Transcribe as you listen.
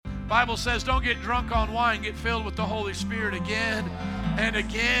Bible says don't get drunk on wine, get filled with the Holy Spirit again and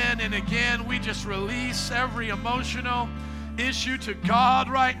again and again. We just release every emotional issue to God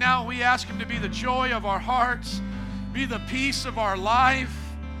right now. We ask Him to be the joy of our hearts, be the peace of our life.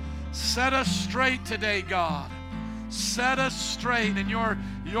 Set us straight today, God. Set us straight in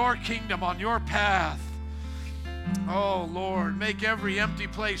your kingdom, on your path. Oh, Lord, make every empty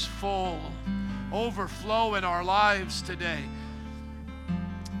place full, overflow in our lives today.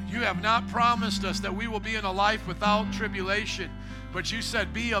 You have not promised us that we will be in a life without tribulation, but you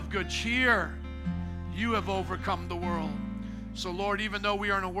said, be of good cheer. You have overcome the world. So, Lord, even though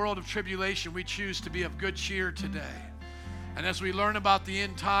we are in a world of tribulation, we choose to be of good cheer today. And as we learn about the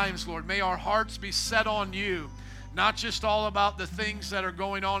end times, Lord, may our hearts be set on you, not just all about the things that are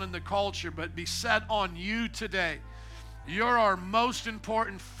going on in the culture, but be set on you today. You're our most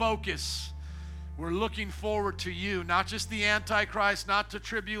important focus. We're looking forward to you, not just the Antichrist, not to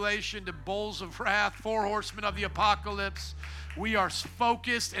tribulation, to bowls of wrath, 4 horsemen of the apocalypse. We are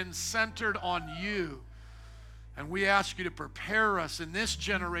focused and centered on you. And we ask you to prepare us in this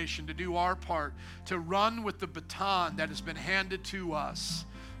generation to do our part, to run with the baton that has been handed to us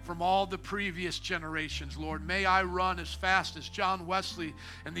from all the previous generations, Lord. May I run as fast as John Wesley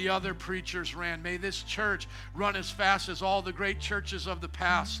and the other preachers ran. May this church run as fast as all the great churches of the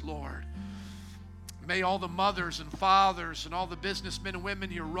past, Lord. May all the mothers and fathers and all the businessmen and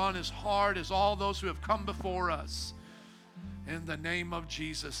women here run as hard as all those who have come before us. In the name of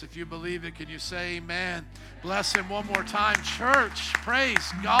Jesus. If you believe it, can you say amen? Bless him one more time. Church,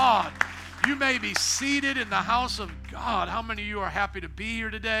 praise God. You may be seated in the house of God. How many of you are happy to be here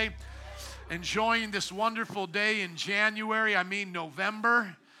today? Enjoying this wonderful day in January,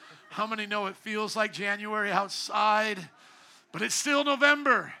 November. How many know it feels like January outside? But it's still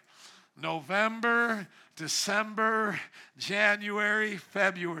November. November, December, January,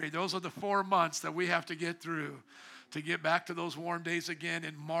 February. Those are the 4 months that we have to get through to get back to those warm days again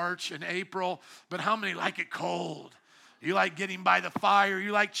in March and April. But how many like it cold? You like getting by the fire?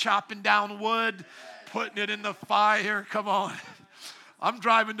 You like chopping down wood, putting it in the fire? Come on. I'm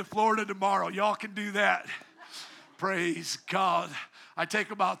driving to Florida tomorrow. Y'all can do that. Praise God. I take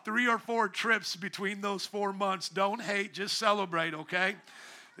about 3 or 4 trips between those 4 months. Don't hate, just celebrate, okay?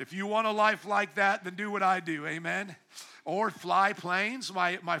 If you want a life like that, then do what I do, amen? Or fly planes.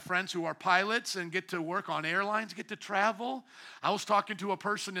 My friends who are pilots and get to work on airlines get to travel. I was talking to a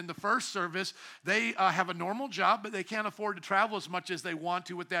person in the first service. They have a normal job, but they can't afford to travel as much as they want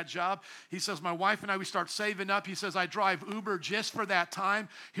to with that job. He says, my wife and I, we start saving up. He says, I drive Uber just for that time.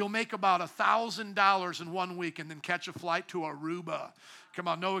 He'll make about $1,000 in 1 week and then catch a flight to Aruba. Come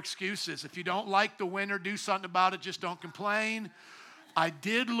on, no excuses. If you don't like the winter, do something about it. Just don't complain. I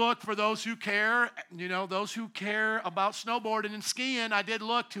did look for those who care, those who care about snowboarding and skiing. I did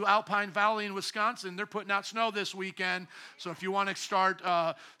look to Alpine Valley in Wisconsin. They're putting out snow this weekend. So if you want to start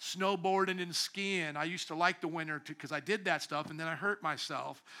snowboarding and skiing, I used to like the winter because I did that stuff, and then I hurt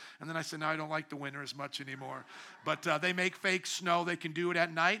myself. And then I said, no, I don't like the winter as much anymore. But they make fake snow. They can do it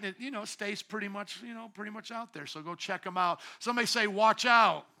at night, and it, stays pretty much out there. So go check them out. Somebody say, watch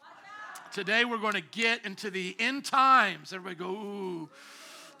out. Today we're going to get into the end times. Everybody go, ooh,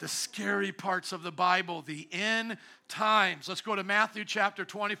 the scary parts of the Bible, the end times. Let's go to Matthew chapter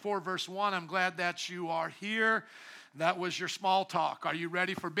 24, verse 1. I'm glad that you are here. That was your small talk. Are you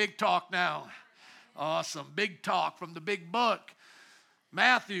ready for big talk now? Awesome. Big talk from the big book.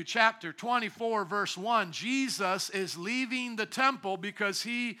 Matthew chapter 24, verse 1. Jesus is leaving the temple because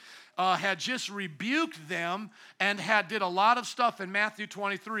he had just rebuked them and did a lot of stuff in Matthew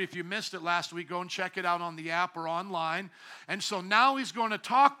 23. If you missed it last week, go and check it out on the app or online. And so now he's going to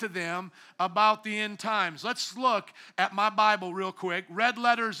talk to them about the end times. Let's look at my Bible real quick. Red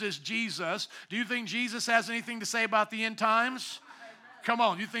letters is Jesus. Do you think Jesus has anything to say about the end times? Come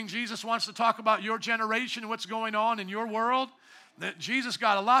on, you think Jesus wants to talk about your generation and what's going on in your world? That Jesus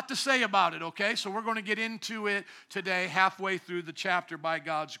got a lot to say about it, okay? So we're going to get into it today, halfway through the chapter by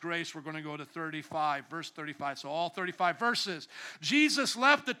God's grace. We're going to go to 35, verse 35. So all 35 verses. Jesus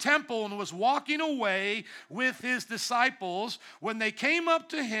left the temple and was walking away with his disciples when they came up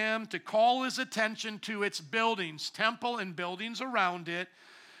to him to call his attention to its buildings, temple and buildings around it.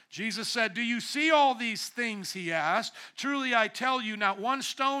 Jesus said, do you see all these things, he asked. Truly I tell you, not one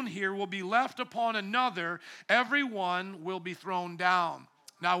stone here will be left upon another. Every one will be thrown down.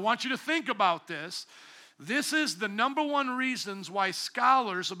 Now I want you to think about this. This is the number one reasons why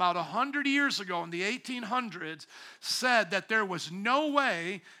scholars about 100 years ago in the 1800s said that there was no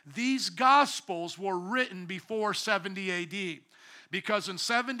way these Gospels were written before 70 AD. Because in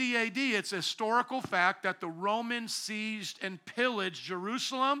 70 AD, it's a historical fact that the Romans seized and pillaged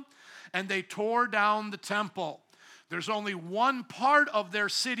Jerusalem, and they tore down the temple. There's only one part of their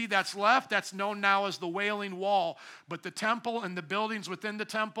city that's left that's known now as the Wailing Wall. But the temple and the buildings within the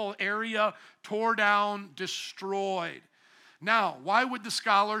temple area tore down, destroyed. Now, why would the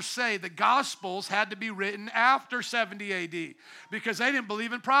scholars say the Gospels had to be written after 70 AD? Because they didn't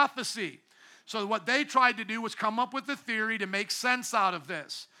believe in prophecy. So what they tried to do was come up with a theory to make sense out of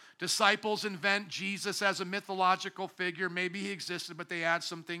this. Disciples invent Jesus as a mythological figure. Maybe he existed, but they add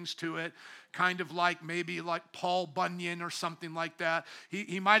some things to it. Kind of like maybe like Paul Bunyan or something like that.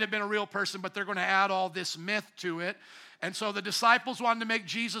 He might have been a real person, but they're going to add all this myth to it. And so the disciples wanted to make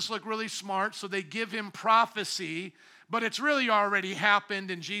Jesus look really smart, so they give him prophecy, but it's really already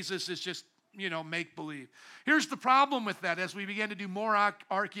happened, and Jesus is just, make-believe. Here's the problem with that. As we begin to do more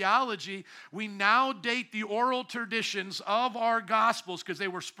archaeology, we now date the oral traditions of our Gospels, because they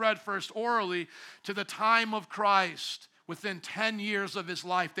were spread first orally, to the time of Christ. Within 10 years of his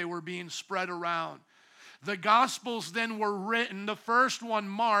life, they were being spread around. The Gospels then were written, the first one,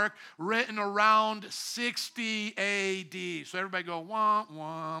 Mark, written around 60 AD. So everybody go, womp,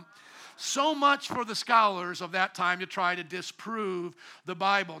 womp. So much for the scholars of that time to try to disprove the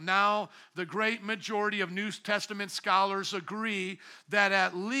Bible. Now, the great majority of New Testament scholars agree that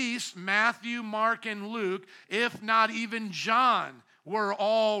at least Matthew, Mark, and Luke, if not even John, were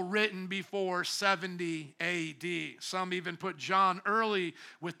all written before 70 AD. Some even put John early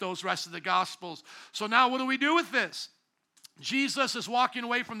with those rest of the Gospels. So now what do we do with this? Jesus is walking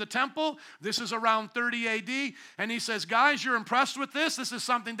away from the temple. This is around 30 AD. And he says, guys, you're impressed with this? This is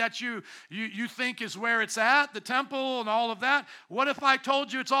something that you think is where it's at, the temple and all of that. What if I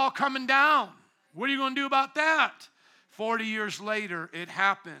told you it's all coming down? What are you going to do about that? 40 years later, it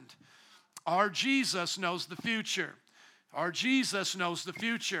happened. Our Jesus knows the future. Our Jesus knows the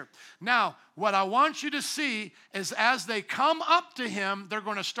future. Now, what I want you to see is as they come up to him, they're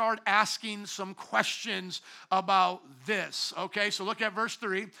going to start asking some questions about this. Okay, so look at verse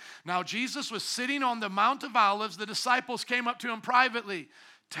 3. Now, Jesus was sitting on the Mount of Olives. The disciples came up to him privately.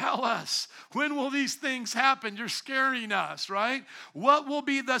 Tell us, when will these things happen? You're scaring us, right? What will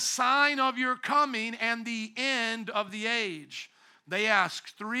be the sign of your coming and the end of the age? They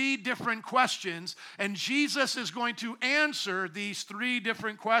ask 3 different questions, and Jesus is going to answer these 3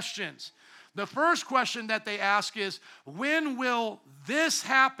 different questions. The first question that they ask is, when will this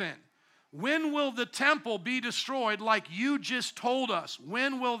happen? When will the temple be destroyed like you just told us?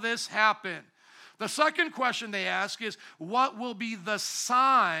 When will this happen? The second question they ask is, what will be the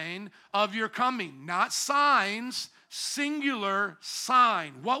sign of your coming? Not signs, singular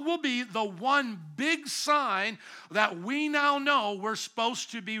sign. What will be the one big sign that we now know we're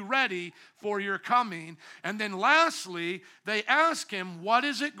supposed to be ready for your coming? And then lastly, they ask him, what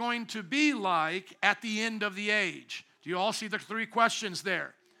is it going to be like at the end of the age? Do you all see the 3 questions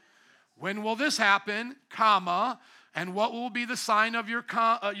there? When will this happen, comma, and what will be the sign of your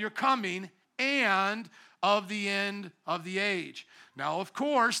coming and of the end of the age? Now, of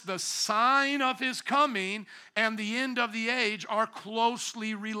course, the sign of his coming and the end of the age are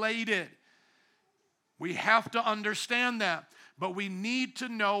closely related. We have to understand that. But we need to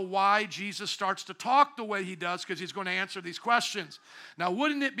know why Jesus starts to talk the way he does, because he's going to answer these questions. Now,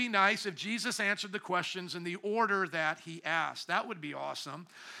 wouldn't it be nice if Jesus answered the questions in the order that he asked? That would be awesome.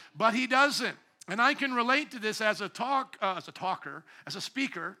 But he doesn't. And I can relate to this as a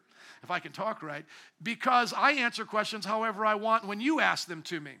speaker, if I can talk right, because I answer questions however I want when you ask them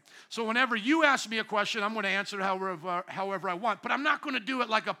to me. So whenever you ask me a question, I'm going to answer it however I want. But I'm not going to do it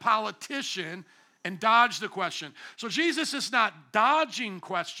like a politician and dodge the question. So Jesus is not dodging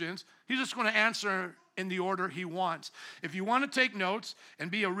questions. He's just going to answer in the order he wants. If you want to take notes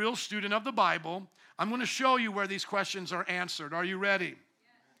and be a real student of the Bible, I'm going to show you where these questions are answered. Are you ready?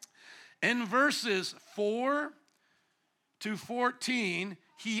 In verses 4 to 14,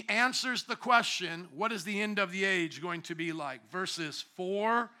 he answers the question, what is the end of the age going to be like? Verses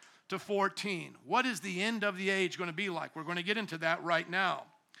 4 to 14. What is the end of the age going to be like? We're going to get into that right now.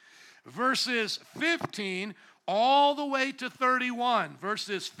 Verses 15 all the way to 31.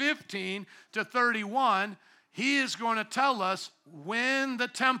 Verses 15 to 31, he is going to tell us when the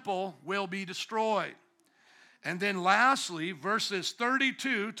temple will be destroyed. And then lastly, verses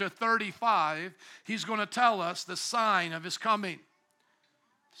 32 to 35, he's going to tell us the sign of his coming.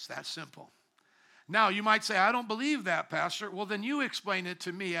 It's that simple. Now, you might say, I don't believe that, Pastor. Well, then you explain it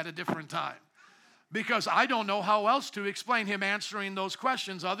to me at a different time. Because I don't know how else to explain him answering those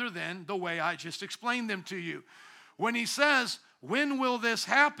questions other than the way I just explained them to you. When he says, when will this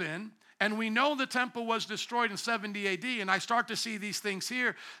happen? And we know the temple was destroyed in 70 AD, and I start to see these things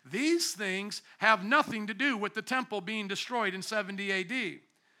here. These things have nothing to do with the temple being destroyed in 70 AD.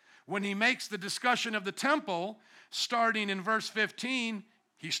 When he makes the discussion of the temple, starting in verse 15,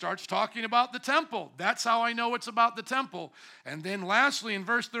 he starts talking about the temple. That's how I know it's about the temple. And then lastly, in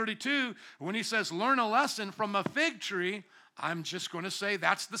verse 32, when he says, learn a lesson from a fig tree, I'm just going to say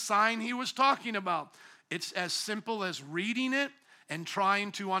that's the sign he was talking about. It's as simple as reading it and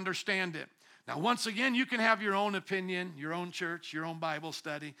trying to understand it. Now, once again, you can have your own opinion, your own church, your own Bible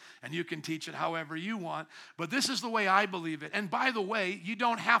study, and you can teach it however you want. But this is the way I believe it. And by the way, you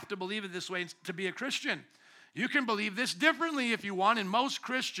don't have to believe it this way to be a Christian. You can believe this differently if you want. And most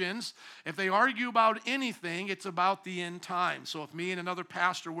Christians, if they argue about anything, it's about the end time. So if me and another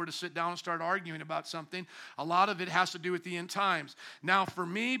pastor were to sit down and start arguing about something, a lot of it has to do with the end times. Now, for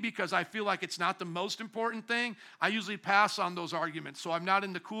me, because I feel like it's not the most important thing, I usually pass on those arguments. So I'm not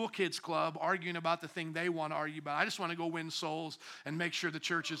in the cool kids club arguing about the thing they want to argue about. I just want to go win souls and make sure the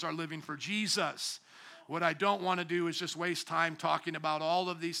churches are living for Jesus. What I don't want to do is just waste time talking about all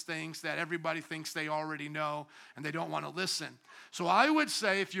of these things that everybody thinks they already know and they don't want to listen. So I would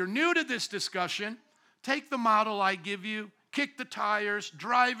say if you're new to this discussion, take the model I give you, kick the tires,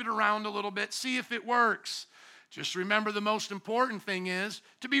 drive it around a little bit, see if it works. Just remember the most important thing is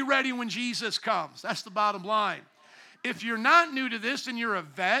to be ready when Jesus comes. That's the bottom line. If you're not new to this and you're a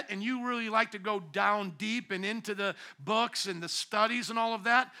vet and you really like to go down deep and into the books and the studies and all of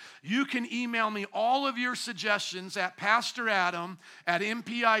that, you can email me all of your suggestions at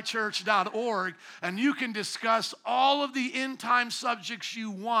pastoradam@mpichurch.org, and you can discuss all of the end time subjects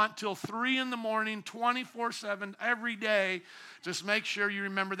you want till 3 in the morning, 24/7, every day. Just make sure you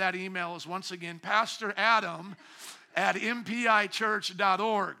remember that email is once again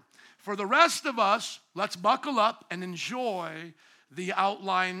pastoradam@mpichurch.org. For the rest of us, let's buckle up and enjoy the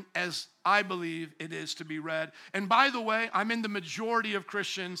outline as I believe it is to be read. And by the way, I'm in the majority of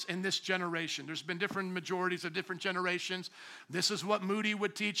Christians in this generation. There's been different majorities of different generations. This is what Moody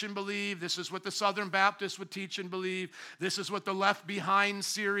would teach and believe. This is what the Southern Baptists would teach and believe. This is what the Left Behind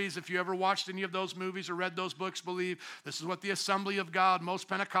series, if you ever watched any of those movies or read those books, believe. This is what the Assembly of God, most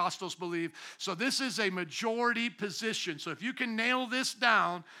Pentecostals believe. So this is a majority position. So if you can nail this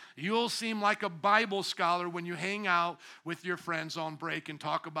down, you'll seem like a Bible scholar when you hang out with your friends on break and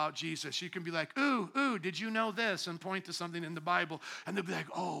talk about Jesus. You can be like, ooh, did you know this? And point to something in the Bible. And they'll be like,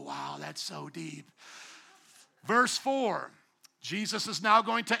 oh, wow, that's so deep. Verse 4, Jesus is now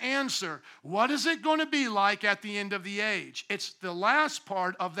going to answer, what is it going to be like at the end of the age? It's the last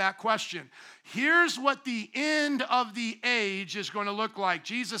part of that question. Here's what the end of the age is going to look like.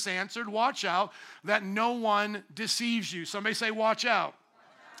 Jesus answered, watch out that no one deceives you. Somebody say, watch out.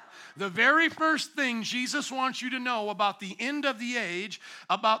 The very first thing Jesus wants you to know about the end of the age,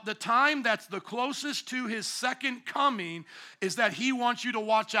 about the time that's the closest to his second coming, is that he wants you to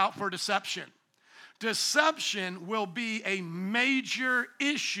watch out for deception. Deception will be a major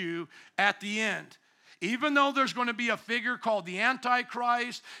issue at the end. Even though there's going to be a figure called the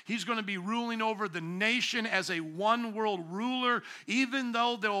Antichrist, he's going to be ruling over the nation as a one-world ruler, even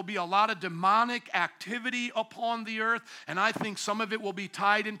though there will be a lot of demonic activity upon the earth, and I think some of it will be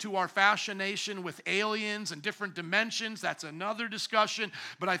tied into our fascination with aliens and different dimensions. That's another discussion,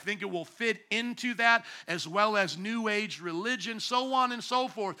 but I think it will fit into that, as well as New Age religion, so on and so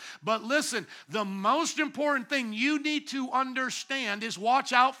forth. But listen, the most important thing you need to understand is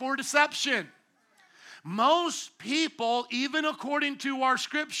watch out for deception. Most people, even according to our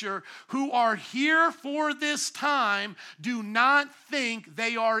scripture, who are here for this time, do not think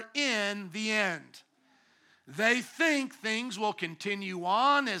they are in the end. They think things will continue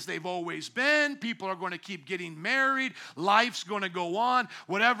on as they've always been. People are going to keep getting married. Life's going to go on.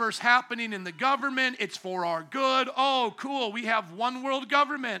 Whatever's happening in the government, it's for our good. Oh, cool. We have one world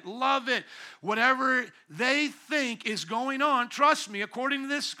government. Love it. Whatever they think is going on, trust me, according to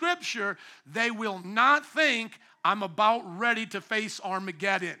this scripture, they will not think I'm about ready to face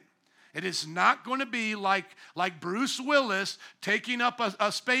Armageddon. It is not going to be like Bruce Willis taking up a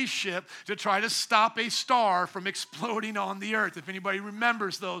spaceship to try to stop a star from exploding on the earth. If anybody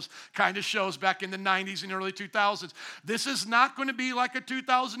remembers those kind of shows back in the 90s and early 2000s. This is not going to be like a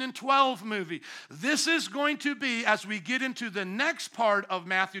 2012 movie. This is going to be, as we get into the next part of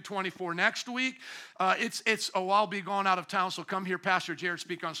Matthew 24 next week, I'll be gone out of town, so come hear Pastor Jared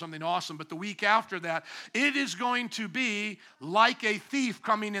speak on something awesome. But the week after that, it is going to be like a thief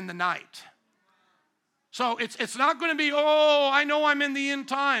coming in the night. So it's not going to be, oh, I know I'm in the end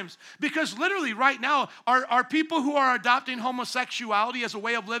times. Because literally right now, are people who are adopting homosexuality as a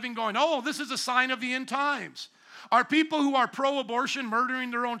way of living going, oh, this is a sign of the end times. Are people who are pro-abortion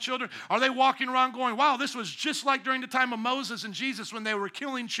murdering their own children, are they walking around going, wow, this was just like during the time of Moses and Jesus when they were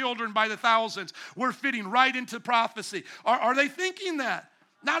killing children by the thousands. We're fitting right into prophecy. Are they thinking that?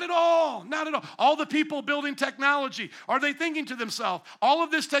 Not at all, not at all. All the people building technology, are they thinking to themselves, all of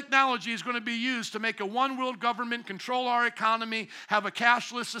this technology is going to be used to make a one world government, control our economy, have a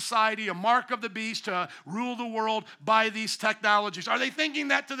cashless society, a mark of the beast to rule the world by these technologies? Are they thinking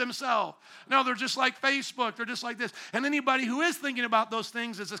that to themselves? No, they're just like Facebook, they're just like this. And anybody who is thinking about those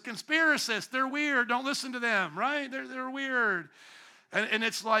things is a conspiracist. They're weird, don't listen to them, right? They're weird. And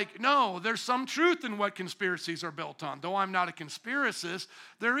it's like, no, there's some truth in what conspiracies are built on. Though I'm not a conspiracist,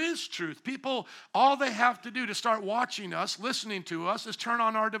 there is truth. People, all they have to do to start watching us, listening to us, is turn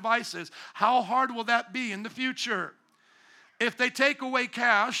on our devices. How hard will that be in the future? If they take away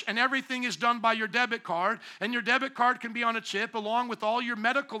cash and everything is done by your debit card, and your debit card can be on a chip along with all your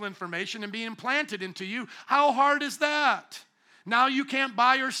medical information and be implanted into you, how hard is that? Now you can't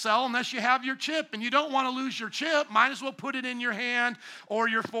buy or sell unless you have your chip, and you don't want to lose your chip. Might as well put it in your hand or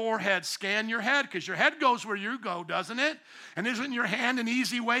your forehead. Scan your head, because your head goes where you go, doesn't it? And isn't your hand an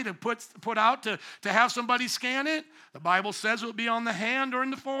easy way to put out to have somebody scan it? The Bible says it will be on the hand or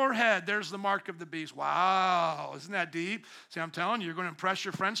in the forehead. There's the mark of the beast. Wow, isn't that deep? See, I'm telling you, you're going to impress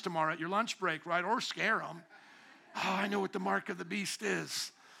your friends tomorrow at your lunch break, right? Or scare them. Oh, I know what the mark of the beast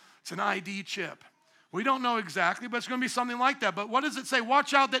is. It's an ID chip. We don't know exactly, but it's going to be something like that. But what does it say?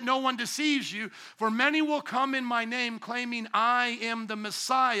 Watch out that no one deceives you, for many will come in my name claiming I am the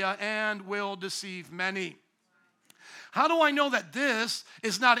Messiah and will deceive many. How do I know that this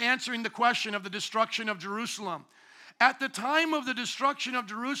is not answering the question of the destruction of Jerusalem? At the time of the destruction of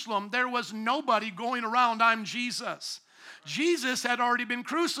Jerusalem, there was nobody going around, I'm Jesus. Jesus had already been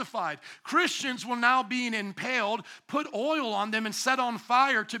crucified. Christians were now being impaled, put oil on them, and set on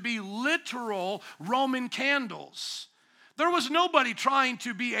fire to be literal Roman candles. There was nobody trying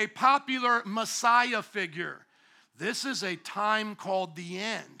to be a popular Messiah figure. This is a time called the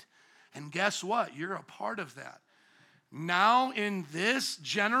end. And guess what? You're a part of that. Now in this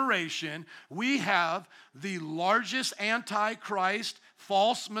generation, we have the largest antichrist,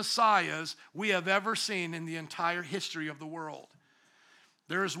 false messiahs we have ever seen in the entire history of the world.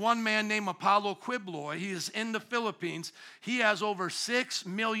 There is one man named Apollo Quibloy. He is in the Philippines. He has over 6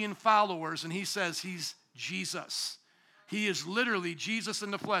 million followers, and he says he's Jesus. He is literally Jesus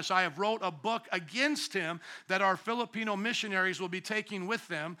in the flesh. I have wrote a book against him that our Filipino missionaries will be taking with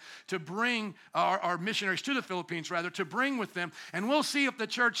them to bring, our missionaries to the Philippines rather, to bring with them. And we'll see if the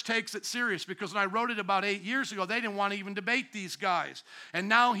church takes it serious, because when I wrote it about 8 years ago, they didn't want to even debate these guys. And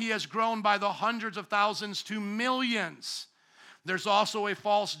now he has grown by the hundreds of thousands to millions. There's also a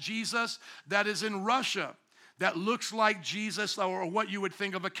false Jesus that is in Russia that looks like Jesus, or what you would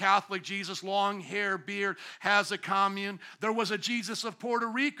think of a Catholic Jesus, long hair, beard, has a commune. There was a Jesus of Puerto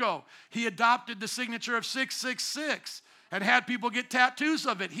Rico. He adopted the signature of 666 and had people get tattoos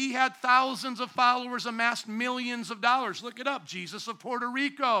of it. He had thousands of followers, amassed millions of dollars. Look it up, Jesus of Puerto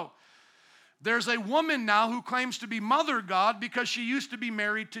Rico. There's a woman now who claims to be Mother God because she used to be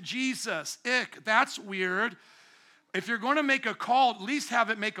married to Jesus. Ick, that's weird. If you're going to make a call, at least have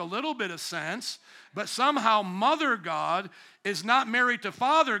it make a little bit of sense. But somehow Mother God is not married to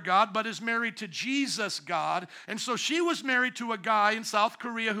Father God, but is married to Jesus God. And so she was married to a guy in South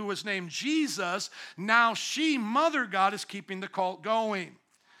Korea who was named Jesus. Now she, Mother God, is keeping the cult going.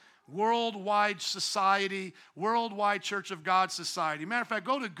 Worldwide Society, Worldwide Church of God Society. Matter of fact,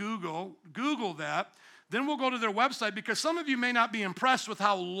 go to Google that. Then we'll go to their website, because some of you may not be impressed with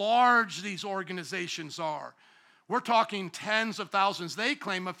how large these organizations are. We're talking tens of thousands. They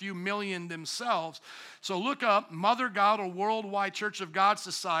claim a few million themselves. So look up Mother God or Worldwide Church of God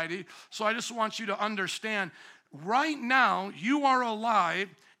Society. So I just want you to understand, right now you are alive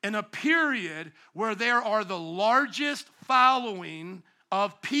in a period where there are the largest following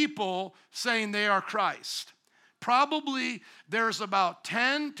of people saying they are Christ. Probably there's about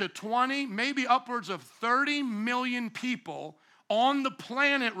 10 to 20, maybe upwards of 30 million people on the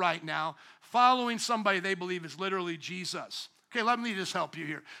planet right now following somebody they believe is literally Jesus. Okay, let me just help you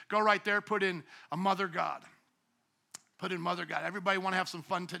here. Go right there, put in a Mother God. Put in Mother God. Everybody want to have some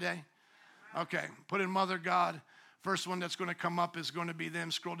fun today? Okay, put in Mother God. First one that's going to come up is going to be them.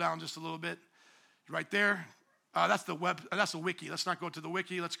 Scroll down just a little bit. Right there. That's the wiki. Let's not go to the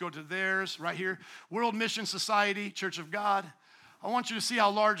wiki. Let's go to theirs right here. World Mission Society, Church of God. I want you to see how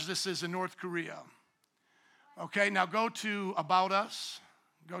large this is in North Korea. Okay, now go to About Us.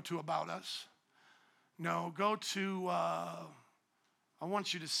 Go to About Us. No, go to, I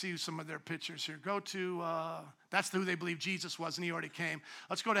want you to see some of their pictures here. Go to, that's who they believe Jesus was, and he already came.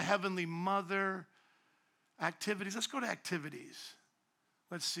 Let's go to Heavenly Mother. Activities. Let's go to activities.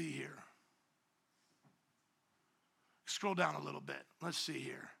 Let's see here. Scroll down a little bit. Let's see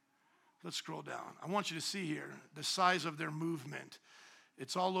here. Let's scroll down. I want you to see here the size of their movement.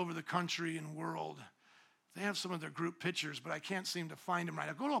 It's all over the country and world. They have some of their group pictures, but I can't seem to find them right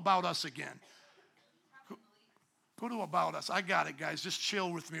now. Go to About Us again. Go to About Us. I got it, guys. Just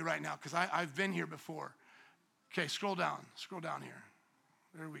chill with me right now because I've been here before. Okay, scroll down. Scroll down here.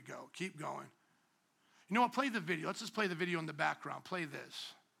 There we go. Keep going. You know what? Play the video. Let's just play the video in the background. Play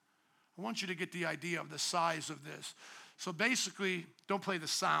this. I want you to get the idea of the size of this. So basically, don't play the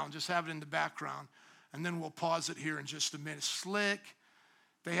sound. Just have it in the background. And then we'll pause it here in just a minute. Slick.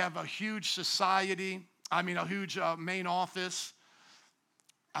 They have a huge society. A huge main office.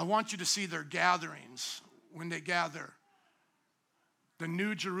 I want you to see their gatherings when they gather. The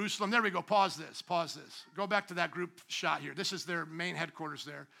New Jerusalem. There we go. Pause this. Go back to that group shot here. This is their main headquarters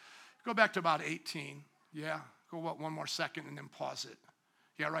there. Go back to about 18. Yeah. Go one more second and then pause it.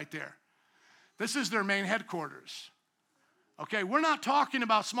 Yeah, right there. This is their main headquarters. Okay, we're not talking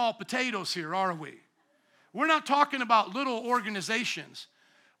about small potatoes here, are we? We're not talking about little organizations.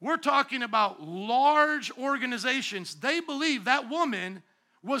 We're talking about large organizations. They believe that woman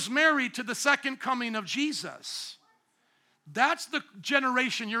was married to the second coming of Jesus. That's the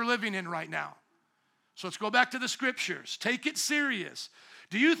generation you're living in right now. So let's go back to the scriptures. Take it serious.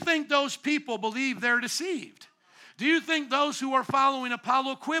 Do you think those people believe they're deceived? Do you think those who are following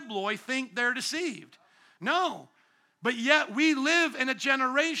Apollo Quibloy think they're deceived? No. But yet we live in a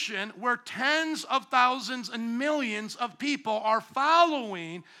generation where tens of thousands and millions of people are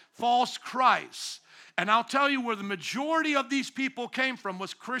following false Christs. And I'll tell you where the majority of these people came from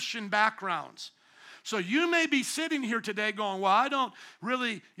was Christian backgrounds. So you may be sitting here today going, well, I don't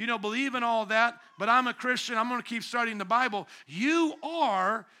really, believe in all that, but I'm a Christian. I'm going to keep studying the Bible. You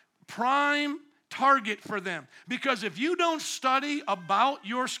are prime target for them. Because if you don't study about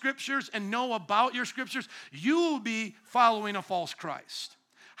your scriptures and know about your scriptures, you will be following a false Christ.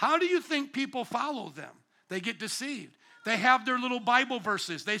 How do you think people follow them? They get deceived. They have their little Bible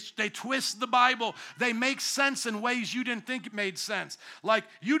verses. They twist the Bible. They make sense in ways you didn't think it made sense. Like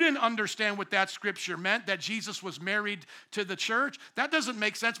you didn't understand what that scripture meant, that Jesus was married to the church. That doesn't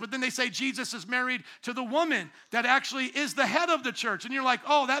make sense. But then they say Jesus is married to the woman that actually is the head of the church. And you're like,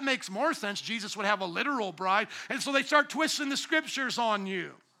 oh, that makes more sense. Jesus would have a literal bride. And so they start twisting the scriptures on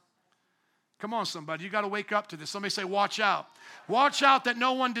you. Come on, somebody. You got to wake up to this. Somebody say, watch out. Watch out that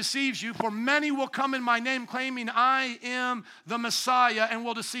no one deceives you, for many will come in my name claiming I am the Messiah and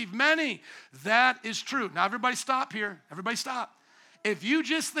will deceive many. That is true. Now, everybody stop here. Everybody stop. If you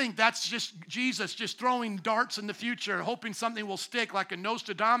just think that's just Jesus just throwing darts in the future, hoping something will stick like a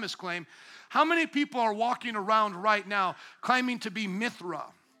Nostradamus claim, how many people are walking around right now claiming to be Mithra?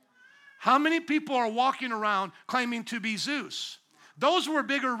 How many people are walking around claiming to be Zeus? Those were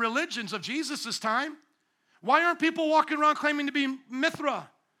bigger religions of Jesus' time. Why aren't people walking around claiming to be Mithra,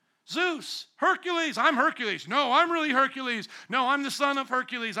 Zeus, Hercules? I'm Hercules. No, I'm really Hercules. No, I'm the son of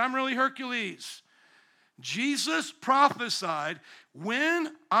Hercules. I'm really Hercules. Jesus prophesied,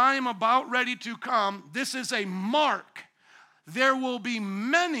 when I'm about ready to come, this is a mark. There will be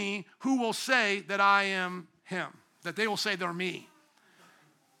many who will say that I am him, that they will say they're me.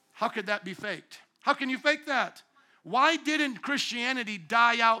 How could that be faked? How can you fake that? Why didn't Christianity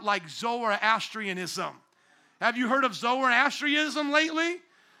die out like Zoroastrianism? Have you heard of Zoroastrianism lately?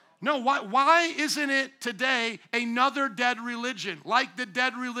 No, why isn't it today another dead religion, like the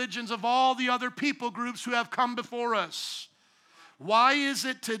dead religions of all the other people groups who have come before us? Why is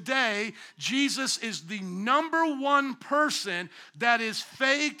it today Jesus is the number one person that is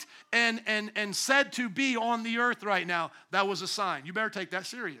faked and said to be on the earth right now? That was a sign. You better take that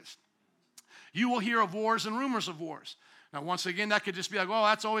serious. You will hear of wars and rumors of wars. Now, once again, that could just be like, oh,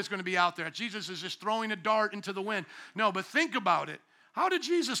 that's always going to be out there. Jesus is just throwing a dart into the wind. No, but think about it. How did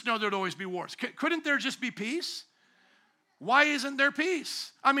Jesus know there'd always be wars? Couldn't there just be peace? Why isn't there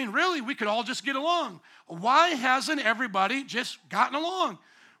peace? I mean, really, we could all just get along. Why hasn't everybody just gotten along?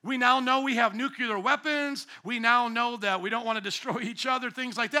 We now know we have nuclear weapons. We now know that we don't want to destroy each other,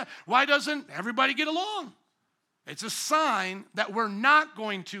 things like that. Why doesn't everybody get along? It's a sign that we're not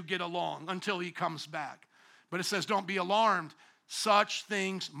going to get along until he comes back. But it says, don't be alarmed. Such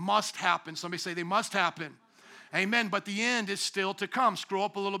things must happen. Somebody say they must happen. Amen. But the end is still to come. Scroll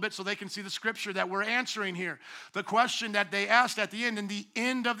up a little bit so they can see the scripture that we're answering here. The question that they asked at the end, in the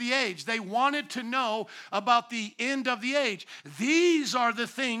end of the age. They wanted to know about the end of the age. These are the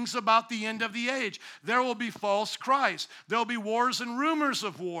things about the end of the age. There will be false Christ. There will be wars and rumors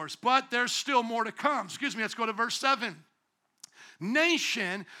of wars. But there's still more to come. Excuse me, let's go to verse 7.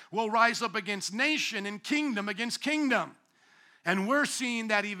 Nation will rise up against nation and kingdom against kingdom. And we're seeing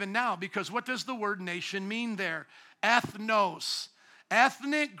that even now, because what does the word nation mean there? Ethnos.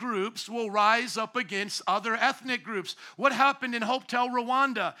 Ethnic groups will rise up against other ethnic groups. What happened in Hotel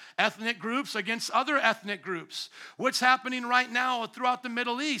Rwanda? Ethnic groups against other ethnic groups. What's happening right now throughout the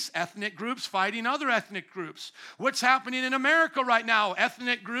Middle East? Ethnic groups fighting other ethnic groups. What's happening in America right now?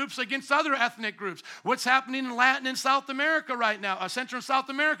 Ethnic groups against other ethnic groups. What's happening in Latin and South America right now? Central and South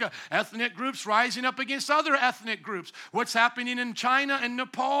America. Ethnic groups rising up against other ethnic groups. What's happening in China and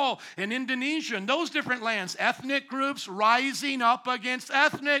Nepal and Indonesia and those different lands? Ethnic groups rising up against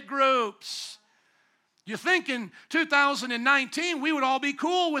ethnic groups. You think in 2019 we would all be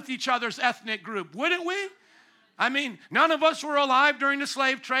cool with each other's ethnic group, wouldn't we? I mean, none of us were alive during the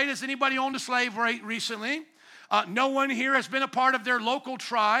slave trade. Has anybody owned a slave recently? No one here has been a part of their local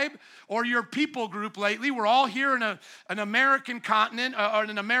tribe or your people group lately. We're all here in an American continent or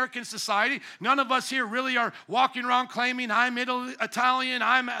an American society. None of us here really are walking around claiming I'm Italian,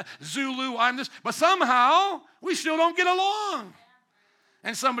 I'm Zulu, I'm this. But somehow we still don't get along.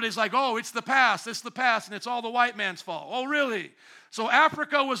 And somebody's like, oh, it's the past, and it's all the white man's fault. Oh, really? So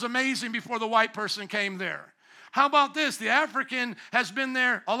Africa was amazing before the white person came there. How about this? The African has been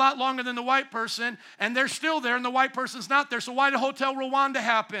there a lot longer than the white person, and they're still there, and the white person's not there. So why did Hotel Rwanda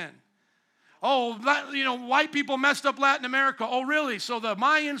happen? Oh, white people messed up Latin America. Oh, really? So the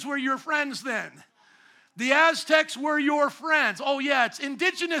Mayans were your friends then? The Aztecs were your friends. Oh, yeah, it's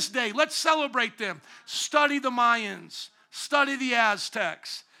Indigenous Day. Let's celebrate them. Study the Mayans. Study the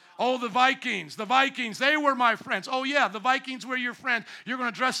Aztecs. Oh, the Vikings, they were my friends. Oh, yeah, the Vikings were your friend. You're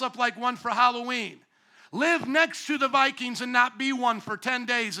going to dress up like one for Halloween. Live next to the Vikings and not be one for 10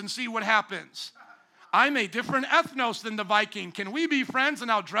 days and see what happens. I'm a different ethnos than the Viking. Can we be friends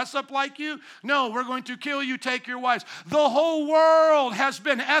and I'll dress up like you? No, we're going to kill you, take your wives. The whole world has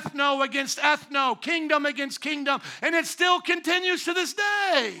been ethno against ethno, kingdom against kingdom, and it still continues to this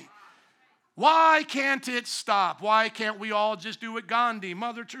day. Why can't it stop? Why can't we all just do what Gandhi,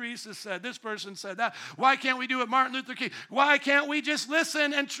 Mother Teresa said, this person said that? Why can't we do what Martin Luther King? Why can't we just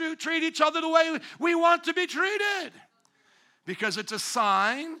listen and treat each other the way we want to be treated? Because it's a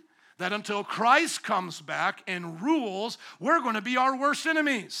sign that until Christ comes back and rules, we're going to be our worst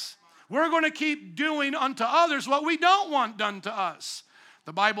enemies. We're going to keep doing unto others what we don't want done to us.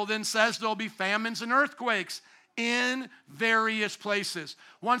 The Bible then says there'll be famines and earthquakes in various places.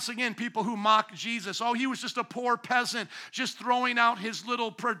 Once again, people who mock Jesus, oh, he was just a poor peasant, just throwing out his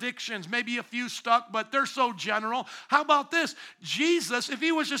little predictions. Maybe a few stuck, but they're so general. How about this? Jesus, if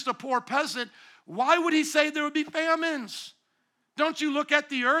he was just a poor peasant, why would he say there would be famines? Don't you look at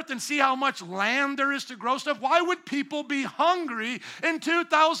the earth and see how much land there is to grow stuff? Why would people be hungry in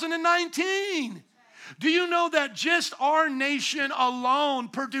 2019? Do you know that just our nation alone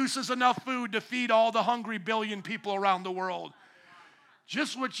produces enough food to feed all the hungry billion people around the world?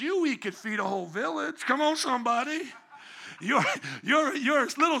 Just what you eat could feed a whole village. Come on, somebody. Your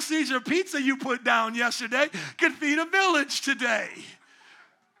Little Caesar pizza you put down yesterday could feed a village today.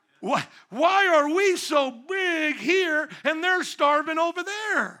 Why are we so big here and they're starving over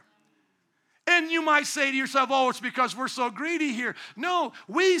there? And you might say to yourself, oh, it's because we're so greedy here. No,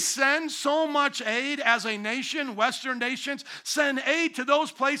 we send so much aid as a nation. Western nations send aid to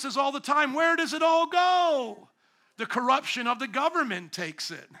those places all the time. Where does it all go? The corruption of the government takes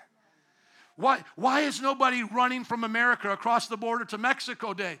it. Why is nobody running from America across the border to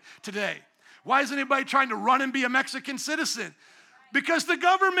Mexico today? Why is anybody trying to run and be a Mexican citizen? Because the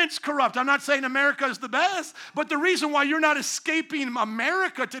government's corrupt. I'm not saying America is the best, but the reason why you're not escaping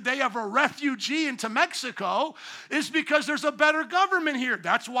America today of a refugee into Mexico is because there's a better government here.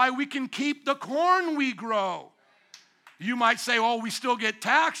 That's why we can keep the corn we grow. You might say, oh, we still get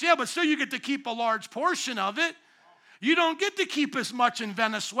taxed. Yeah, but still you get to keep a large portion of it. You don't get to keep as much in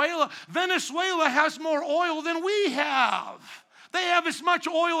Venezuela. Venezuela has more oil than we have. They have as much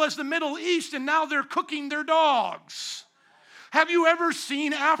oil as the Middle East, and now they're cooking their dogs. Have you ever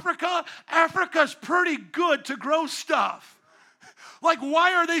seen Africa? Africa's pretty good to grow stuff. Like,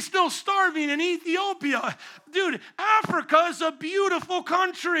 why are they still starving in Ethiopia? Dude, Africa is a beautiful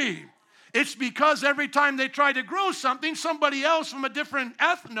country. It's because every time they try to grow something, somebody else from a different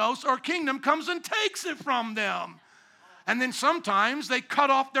ethnos or kingdom comes and takes it from them. And then sometimes they cut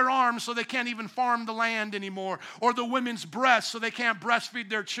off their arms so they can't even farm the land anymore, or the women's breasts so they can't breastfeed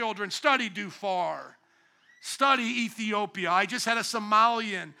their children. Study Darfur. Study Ethiopia. I just had a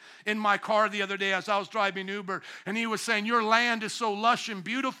Somalian in my car the other day as I was driving Uber, and he was saying, your land is so lush and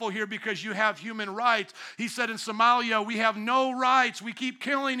beautiful here because you have human rights. He said, in Somalia, we have no rights. We keep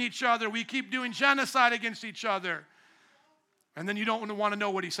killing each other. We keep doing genocide against each other. And then you don't want to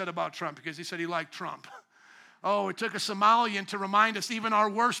know what he said about Trump because he said he liked Trump. Oh, it took a Somalian to remind us even our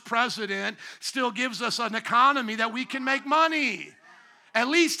worst president still gives us an economy that we can make money. At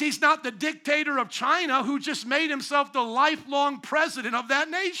least he's not the dictator of China who just made himself the lifelong president of that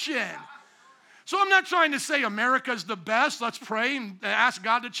nation. So I'm not trying to say America's the best. Let's pray and ask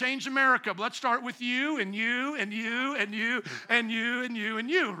God to change America. But let's start with you and you and you and you and you and you and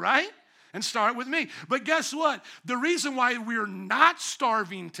you, right? And start with me. But guess what? The reason why we're not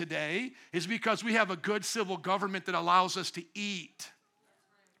starving today is because we have a good civil government that allows us to eat.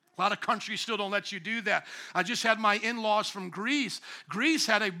 A lot of countries still don't let you do that. I just had my in-laws from Greece. Greece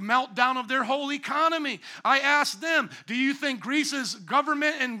had a meltdown of their whole economy. I asked them, do you think Greece's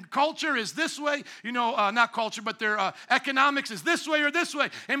government and culture is this way? You know, not culture, but their economics is this way or this way.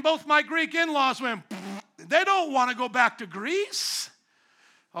 And both my Greek in-laws went, they don't want to go back to Greece.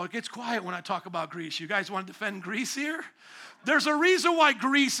 Oh, it gets quiet when I talk about Greece. You guys want to defend Greece here? There's a reason why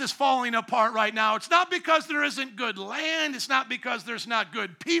Greece is falling apart right now. It's not because there isn't good land. It's not because there's not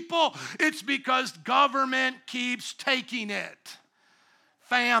good people. It's because government keeps taking it.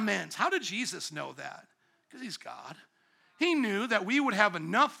 Famines. How did Jesus know that? Because he's God. He knew that we would have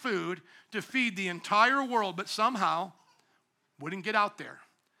enough food to feed the entire world, but somehow wouldn't get out there.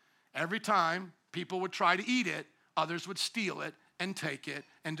 Every time people would try to eat it, others would steal it and take it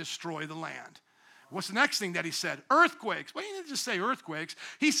and destroy the land. What's the next thing that he said? Earthquakes. Well, he didn't just say earthquakes.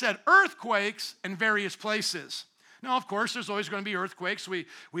 He said earthquakes in various places. Now, of course, there's always going to be earthquakes. We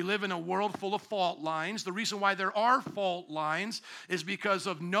live in a world full of fault lines. The reason why there are fault lines is because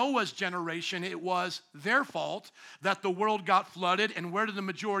of Noah's generation. It was their fault that the world got flooded. And where did the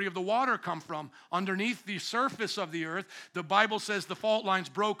majority of the water come from? Underneath the surface of the earth. The Bible says the fault lines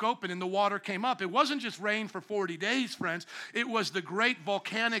broke open and the water came up. It wasn't just rain for 40 days, friends. It was the great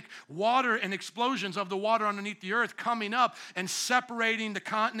volcanic water and explosions of the water underneath the earth coming up and separating the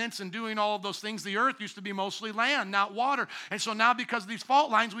continents and doing all of those things. The earth used to be mostly land, not water. And so now because of these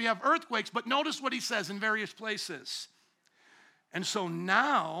fault lines, we have earthquakes. But notice what he says in various places. And so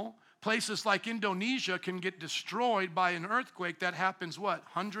now places like Indonesia can get destroyed by an earthquake that happens, what,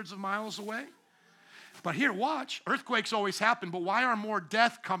 hundreds of miles away? But here, watch. Earthquakes always happen, but why are more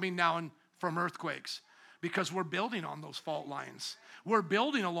death coming now from earthquakes? Because we're building on those fault lines. We're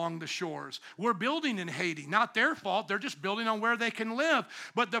building along the shores. We're building in Haiti. Not their fault. They're just building on where they can live.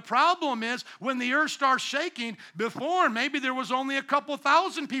 But the problem is when the earth starts shaking, before maybe there was only a couple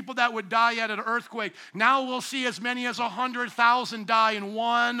thousand people that would die at an earthquake. Now we'll see as many as 100,000 die in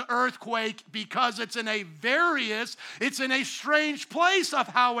one earthquake because it's in a strange place of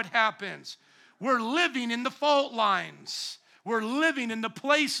how it happens. We're living in the fault lines. We're living in the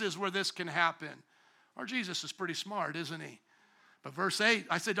places where this can happen. Our Jesus is pretty smart, isn't he? But verse 8,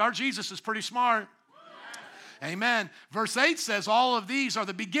 I said, our Jesus is pretty smart. Amen. Verse 8 says, all of these are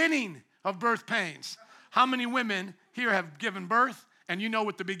the beginning of birth pains. How many women here have given birth, and you know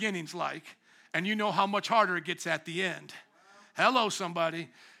what the beginning's like, and you know how much harder it gets at the end? Hello, somebody.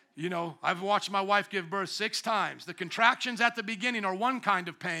 You know, I've watched my wife give birth 6 times. The contractions at the beginning are one kind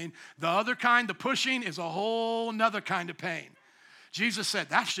of pain. The other kind, the pushing, is a whole nother kind of pain. Jesus said,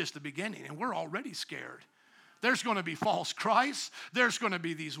 that's just the beginning, and we're already scared. There's going to be false Christs. There's going to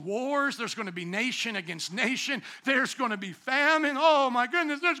be these wars. There's going to be nation against nation. There's going to be famine. Oh, my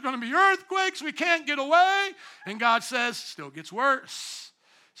goodness, there's going to be earthquakes. We can't get away. And God says, still gets worse.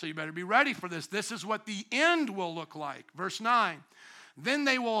 So you better be ready for this. This is what the end will look like. Verse 9. Then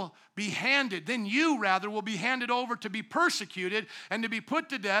they will be handed, then you rather will be handed over to be persecuted and to be put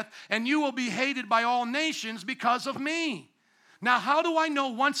to death, and you will be hated by all nations because of me. Now, how do I know,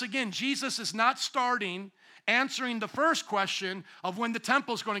 once again, Jesus is not answering the first question of when the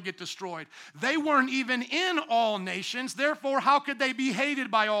temple is going to get destroyed? They weren't even in all nations. Therefore, how could they be hated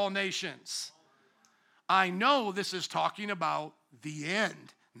by all nations? I know this is talking about the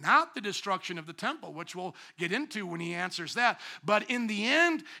end, not the destruction of the temple, which we'll get into when he answers that. But in the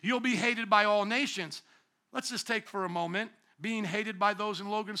end, you'll be hated by all nations. Let's just take for a moment being hated by those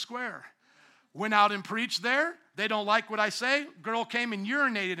in Logan Square. Went out and preached there. They don't like what I say. Girl came and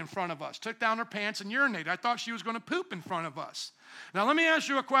urinated in front of us. Took down her pants and urinated. I thought she was going to poop in front of us. Now, let me ask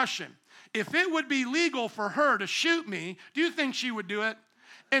you a question. If it would be legal for her to shoot me, do you think she would do it?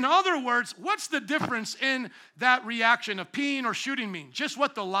 In other words, what's the difference in that reaction of peeing or shooting me? Just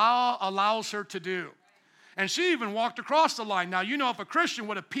what the law allows her to do. And she even walked across the line. Now, you know, if a Christian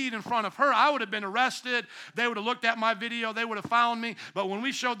would have peed in front of her, I would have been arrested. They would have looked at my video. They would have found me. But when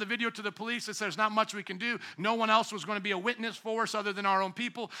we showed the video to the police, it said there's not much we can do. No one else was going to be a witness for us other than our own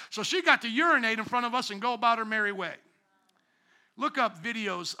people. So she got to urinate in front of us and go about her merry way. Look up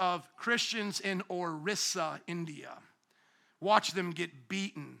videos of Christians in Orissa, India. watch them get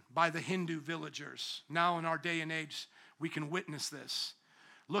beaten by the Hindu villagers. Now in our day and age, we can witness this.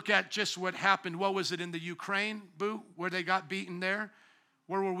 Look at just what happened. What was it in the Ukraine, Boo, where they got beaten there?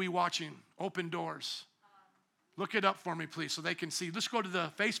 Where were we watching? Open Doors. Look it up for me, please, so they can see. Let's go to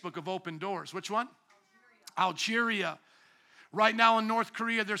the Facebook of Open Doors. Which one? Algeria. Right now in North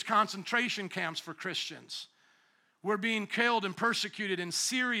Korea, there's concentration camps for Christians. We're being killed and persecuted in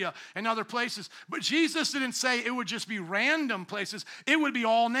Syria and other places. But Jesus didn't say it would just be random places. It would be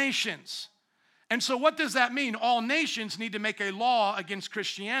all nations. And so what does that mean? All nations need to make a law against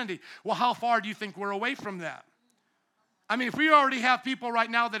Christianity. Well, how far do you think we're away from that? I mean, if we already have people right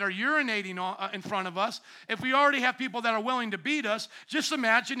now that are urinating in front of us, if we already have people that are willing to beat us, just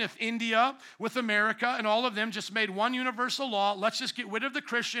imagine if India with America and all of them just made one universal law. Let's just get rid of the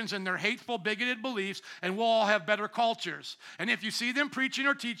Christians and their hateful, bigoted beliefs, and we'll all have better cultures. And if you see them preaching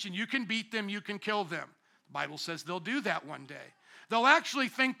or teaching, you can beat them, you can kill them. The Bible says they'll do that one day. They'll actually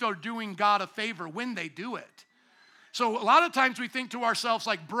think they're doing God a favor when they do it. So a lot of times we think to ourselves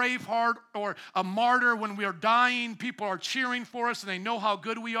like Braveheart or a martyr when we are dying, people are cheering for us and they know how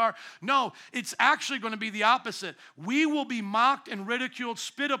good we are. No, it's actually going to be the opposite. We will be mocked and ridiculed,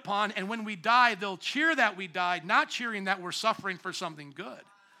 spit upon, and when we die, they'll cheer that we died, not cheering that we're suffering for something good.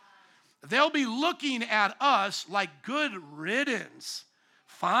 They'll be looking at us like good riddance.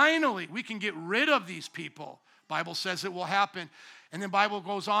 Finally, we can get rid of these people. Bible says it will happen. And the Bible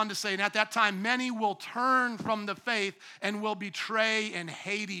goes on to say, and at that time, many will turn from the faith and will betray and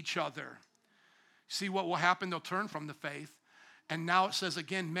hate each other. See what will happen? They'll turn from the faith. And now it says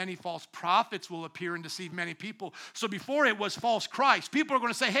again, many false prophets will appear and deceive many people. So before it was false Christ. People are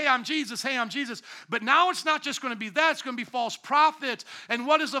going to say, hey, I'm Jesus, hey, I'm Jesus. But now it's not just going to be that, it's going to be false prophets. And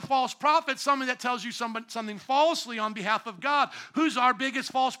what is a false prophet? Somebody that tells you something falsely on behalf of God. Who's our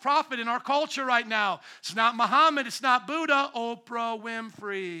biggest false prophet in our culture right now? It's not Muhammad, it's not Buddha, Oprah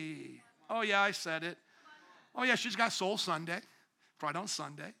Winfrey. Oh yeah, I said it. Oh yeah, she's got Soul Sunday, Friday on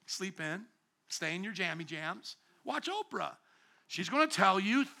Sunday. Sleep in, stay in your jammy jams. Watch Oprah. She's going to tell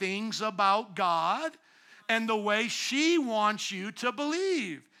you things about God and the way she wants you to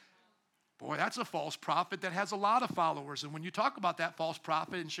believe. Boy, that's a false prophet that has a lot of followers. And when you talk about that false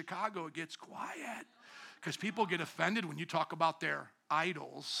prophet in Chicago, it gets quiet because people get offended when you talk about their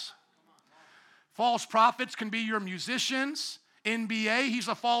idols. False prophets can be your musicians. NBA, he's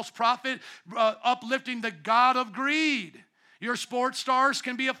a false prophet uplifting the god of greed. Your sports stars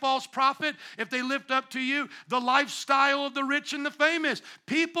can be a false prophet if they lift up to you the lifestyle of the rich and the famous.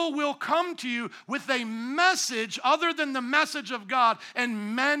 People will come to you with a message other than the message of God,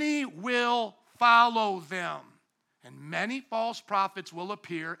 and many will follow them. And many false prophets will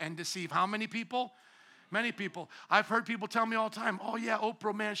appear and deceive how many people? Many people. I've heard people tell me all the time, oh yeah,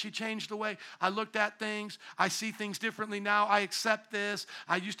 Oprah, man, she changed the way I looked at things. I see things differently now. I accept this.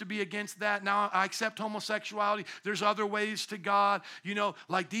 I used to be against that. Now I accept homosexuality. There's other ways to God. You know,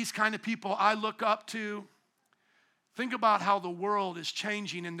 like these kind of people I look up to. Think about how the world is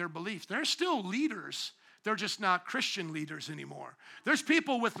changing in their beliefs. They're still leaders. They're just not Christian leaders anymore. There's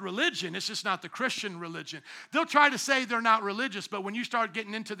people with religion. It's just not the Christian religion. They'll try to say they're not religious, but when you start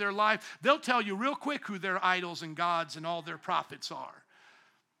getting into their life, they'll tell you real quick who their idols and gods and all their prophets are.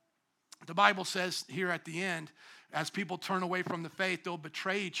 The Bible says here at the end, as people turn away from the faith, they'll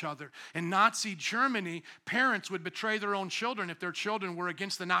betray each other. In Nazi Germany, parents would betray their own children if their children were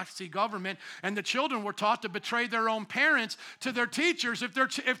against the Nazi government, and the children were taught to betray their own parents to their teachers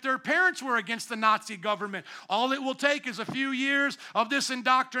if their parents were against the Nazi government. All it will take is a few years of this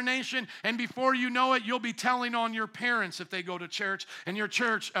indoctrination, and before you know it, you'll be telling on your parents if they go to church, and your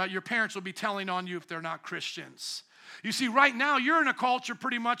parents will be telling on you if they're not Christians. You see, right now, you're in a culture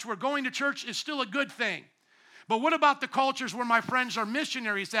pretty much where going to church is still a good thing. But what about the cultures where my friends are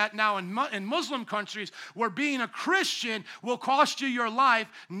missionaries at now in Muslim countries where being a Christian will cost you your life,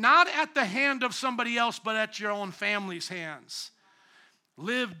 not at the hand of somebody else, but at your own family's hands?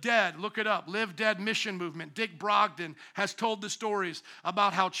 Live Dead, look it up. Live Dead Mission Movement. Dick Brogden has told the stories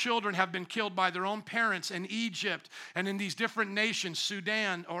about how children have been killed by their own parents in Egypt and in these different nations,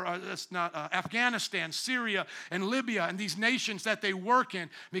 Sudan, or Afghanistan, Syria, and Libya, and these nations that they work in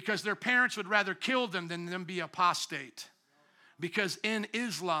because their parents would rather kill them than them be apostate. Because in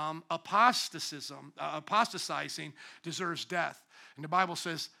Islam, apostatizing deserves death. And the Bible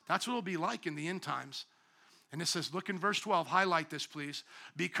says that's what it'll be like in the end times. And it says, look in verse 12, highlight this please.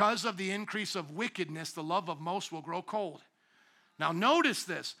 Because of the increase of wickedness, the love of most will grow cold. Now notice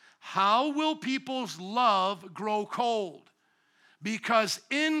this. How will people's love grow cold? Because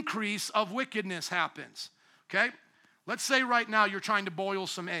increase of wickedness happens. Okay? Let's say right now you're trying to boil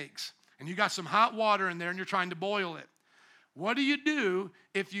some eggs. And you got some hot water in there and you're trying to boil it. What do you do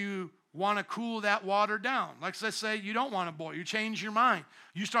if you want to cool that water down? Like, let's say you don't want to boil. You change your mind.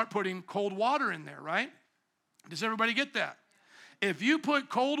 You start putting cold water in there, right? Does everybody get that? If you put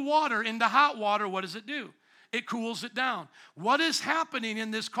cold water into hot water, what does it do? It cools it down. What is happening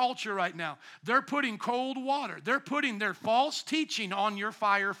in this culture right now? They're putting cold water. They're putting their false teaching on your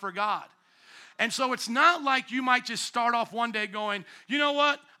fire for God. And so it's not like you might just start off one day going, you know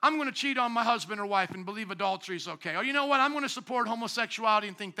what? I'm going to cheat on my husband or wife and believe adultery is okay. Or you know what? I'm going to support homosexuality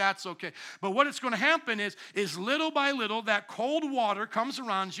and think that's okay. But what it's going to happen is little by little, that cold water comes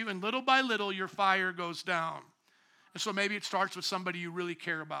around you, and little by little, your fire goes down. And so maybe it starts with somebody you really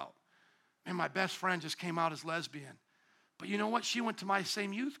care about. Man, my best friend just came out as lesbian. But you know what? She went to my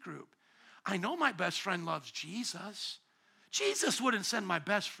same youth group. I know my best friend loves Jesus. Jesus wouldn't send my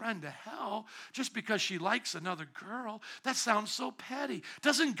best friend to hell just because she likes another girl. That sounds so petty.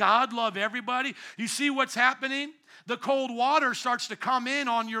 Doesn't God love everybody? You see what's happening? The cold water starts to come in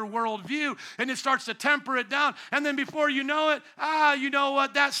on your worldview, and it starts to temper it down. And then before you know it, you know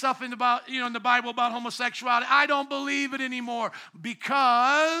what? That stuff in the Bible about homosexuality, I don't believe it anymore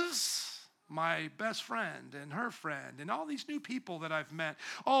because my best friend and her friend and all these new people that I've met.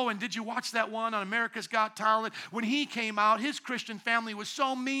 Oh, and did you watch that one on America's Got Talent? When he came out, his Christian family was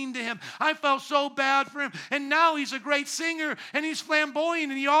so mean to him. I felt so bad for him. And now he's a great singer, and he's flamboyant,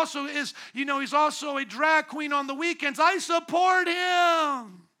 and he also is, he's also a drag queen on the weekends. I support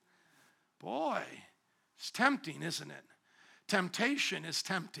him. Boy, it's tempting, isn't it? Temptation is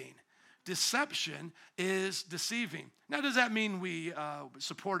tempting. Deception is deceiving. Now, does that mean we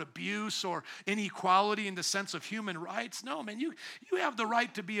support abuse or inequality in the sense of human rights? No, man, you have the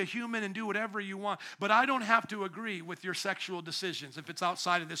right to be a human and do whatever you want, but I don't have to agree with your sexual decisions if it's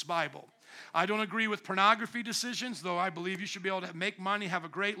outside of this Bible. I don't agree with pornography decisions, though I believe you should be able to make money, have a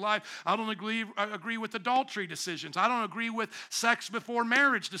great life. I don't agree with adultery decisions. I don't agree with sex before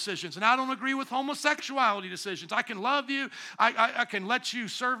marriage decisions. And I don't agree with homosexuality decisions. I can love you. I can let you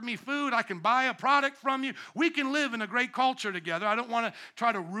serve me food. I can buy a product from you. We can live in a great culture together. I don't want to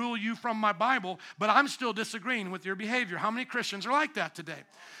try to rule you from my Bible, but I'm still disagreeing with your behavior. How many Christians are like that today?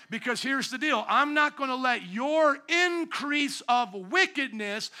 Because here's the deal. I'm not going to let your increase of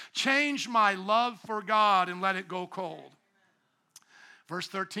wickedness change my love for God and let it go cold. Verse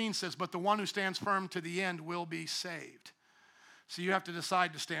 13 says, but the one who stands firm to the end will be saved. So you have to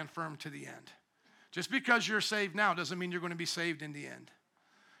decide to stand firm to the end. Just because you're saved now doesn't mean you're going to be saved in the end.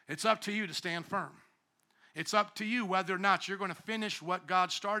 It's up to you to stand firm. It's up to you whether or not you're going to finish what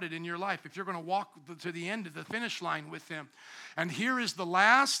God started in your life, if you're going to walk to the end of the finish line with Him. And here is the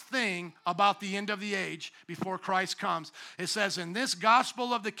last thing about the end of the age before Christ comes. It says, and this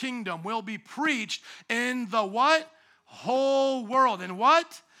gospel of the kingdom will be preached in the what? Whole world. And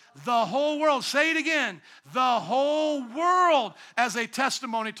what? The whole world. Say it again. The whole world as a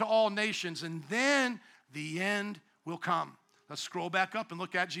testimony to all nations. And then the end will come. Let's scroll back up and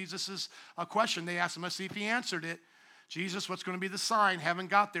look at Jesus' question. They asked him, let's see if he answered it. Jesus, what's going to be the sign? Haven't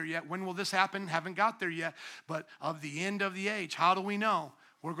got there yet. When will this happen? Haven't got there yet. But of the end of the age, how do we know?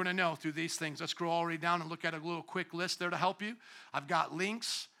 We're going to know through these things. Let's scroll all the way down and look at a little quick list there to help you. I've got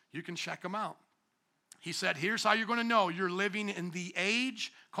links. You can check them out. He said, here's how you're going to know you're living in the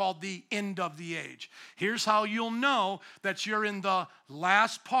age called the end of the age. Here's how you'll know that you're in the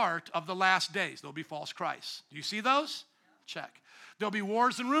last part of the last days. There'll be false Christs. Do you see those? Check. There'll be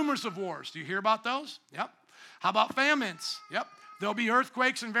wars and rumors of wars. Do you hear about those? Yep. How about famines? Yep. There'll be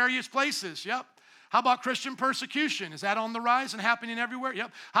earthquakes in various places. Yep. How about Christian persecution? Is that on the rise and happening everywhere?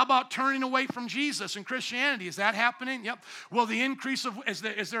 Yep. How about turning away from Jesus and Christianity? Is that happening? Yep. Will the increase of, is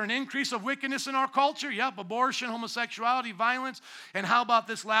there an increase of wickedness in our culture? Yep. Abortion, homosexuality, violence. And how about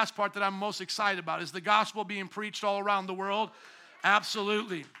this last part that I'm most excited about? Is the gospel being preached all around the world?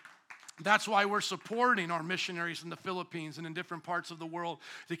 Absolutely. That's why we're supporting our missionaries in the Philippines and in different parts of the world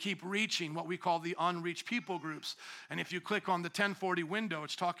to keep reaching what we call the unreached people groups. And if you click on the 1040 window,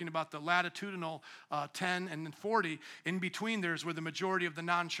 it's talking about the latitudinal 10 and 40. In between there's where the majority of the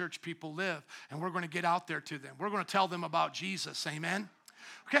non-church people live. And we're going to get out there to them. We're going to tell them about Jesus. Amen?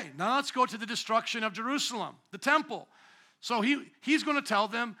 Okay, now let's go to the destruction of Jerusalem, the temple. So he's going to tell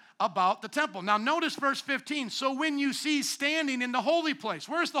them about the temple. Now notice verse 15. So when you see standing in the holy place,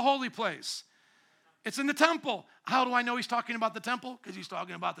 where's the holy place? It's in the temple. How do I know he's talking about the temple? Because he's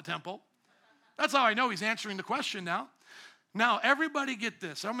talking about the temple. That's how I know he's answering the question now. Now everybody get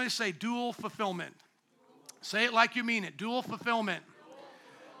this. I'm going to say dual fulfillment. Say it like you mean it. Dual fulfillment.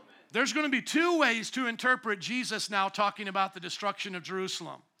 There's going to be two ways to interpret Jesus now talking about the destruction of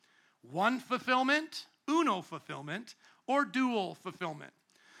Jerusalem. One fulfillment, uno fulfillment, or dual fulfillment.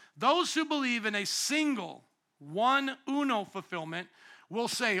 Those who believe in a single uno fulfillment, will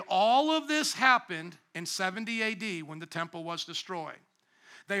say all of this happened in 70 AD when the temple was destroyed.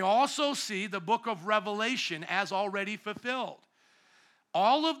 They also see the book of Revelation as already fulfilled.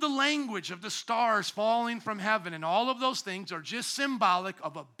 All of the language of the stars falling from heaven and all of those things are just symbolic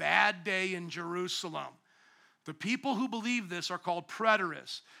of a bad day in Jerusalem. The people who believe this are called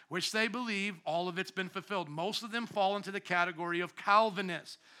preterists, which they believe all of it's been fulfilled. Most of them fall into the category of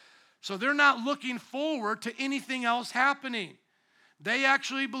Calvinists. So they're not looking forward to anything else happening. They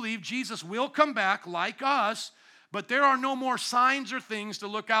actually believe Jesus will come back like us, but there are no more signs or things to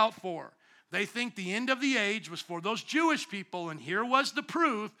look out for. They think the end of the age was for those Jewish people, and here was the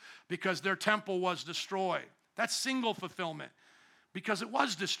proof because their temple was destroyed. That's single fulfillment because it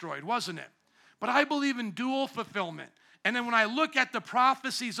was destroyed, wasn't it? But I believe in dual fulfillment. And then when I look at the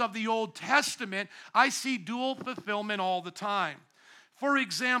prophecies of the Old Testament, I see dual fulfillment all the time. For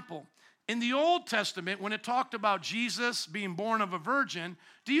example, in the Old Testament, when it talked about Jesus being born of a virgin,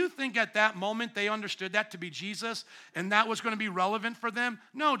 do you think at that moment they understood that to be Jesus and that was going to be relevant for them?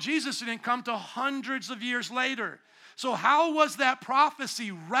 No, Jesus didn't come till hundreds of years later. So how was that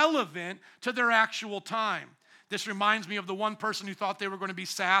prophecy relevant to their actual time? This reminds me of the one person who thought they were going to be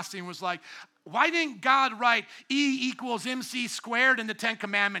sassy and was like, why didn't God write E equals MC squared in the Ten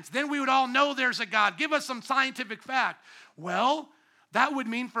Commandments? Then we would all know there's a God. Give us some scientific fact. Well, that would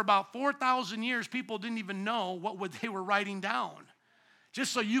mean for about 4,000 years, people didn't even know what they were writing down.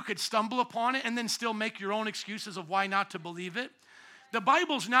 Just so you could stumble upon it and then still make your own excuses of why not to believe it. The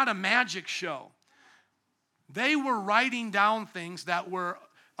Bible's not a magic show. They were writing down things that were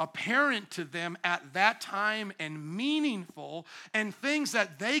apparent to them at that time and meaningful and things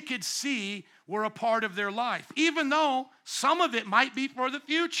that they could see were a part of their life, even though some of it might be for the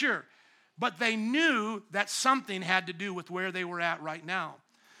future. But they knew that something had to do with where they were at right now.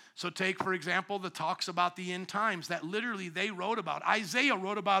 So take, for example, the talks about the end times that literally they wrote about. Isaiah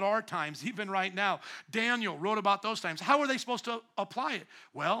wrote about our times, even right now. Daniel wrote about those times. How are they supposed to apply it?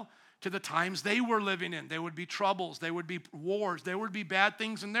 Well, to the times they were living in. There would be troubles, there would be wars, there would be bad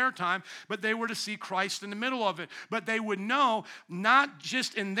things in their time, but they were to see Christ in the middle of it. But they would know, not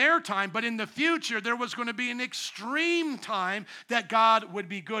just in their time, but in the future, there was going to be an extreme time that God would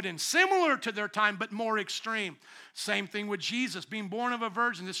be good in. Similar to their time, but more extreme. Same thing with Jesus, being born of a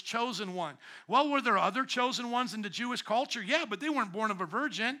virgin, this chosen one. Well, were there other chosen ones in the Jewish culture? Yeah, but they weren't born of a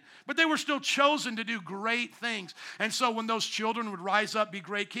virgin, but they were still chosen to do great things. And so when those children would rise up, be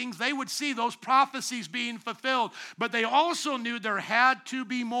great kings, they would see those prophecies being fulfilled. But they also knew there had to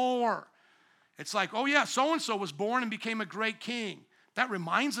be more. It's like, oh yeah, so-and-so was born and became a great king. That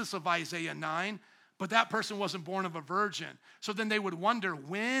reminds us of Isaiah 9. But that person wasn't born of a virgin. So then they would wonder,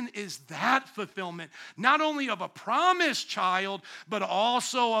 when is that fulfillment? Not only of a promised child, but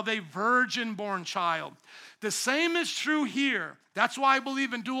also of a virgin-born child. The same is true here. That's why I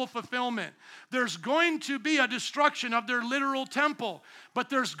believe in dual fulfillment. There's going to be a destruction of their literal temple, but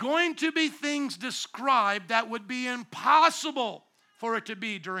there's going to be things described that would be impossible for it to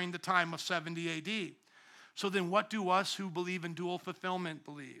be during the time of 70 AD. So then what do us who believe in dual fulfillment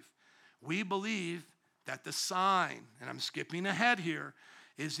believe? We believe that the sign, and I'm skipping ahead here,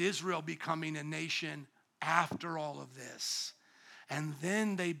 is Israel becoming a nation after all of this. And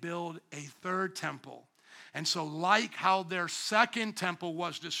then they build a third temple. And so like how their second temple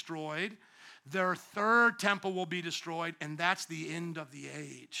was destroyed, their third temple will be destroyed, and that's the end of the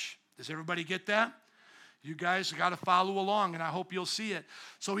age. Does everybody get that? You guys got to follow along, and I hope you'll see it.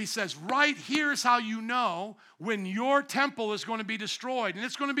 So he says, right here's how you know when your temple is going to be destroyed. And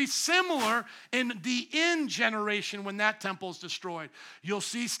it's going to be similar in the end generation when that temple is destroyed. You'll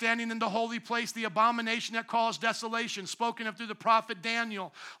see standing in the holy place the abomination that caused desolation, spoken of through the prophet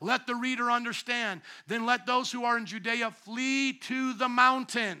Daniel. Let the reader understand. Then let those who are in Judea flee to the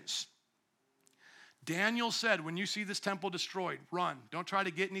mountains. Daniel said, when you see this temple destroyed, run. Don't try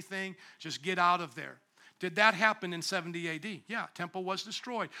to get anything. Just get out of there. Did that happen in 70 AD? Yeah, temple was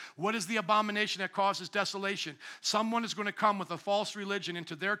destroyed. What is the abomination that causes desolation? Someone is going to come with a false religion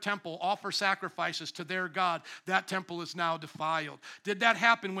into their temple, offer sacrifices to their God. That temple is now defiled. Did that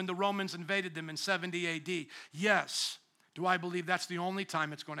happen when the Romans invaded them in 70 AD? Yes. Do I believe that's the only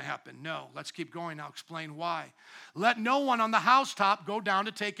time it's going to happen? No. Let's keep going. I'll explain why. Let no one on the housetop go down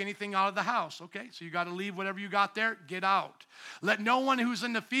to take anything out of the house. Okay, so you got to leave whatever you got there. Get out. Let no one who's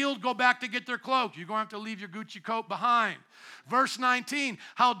in the field go back to get their cloak. You're going to have to leave your Gucci coat behind. Verse 19,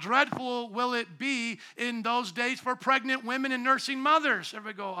 how dreadful will it be in those days for pregnant women and nursing mothers?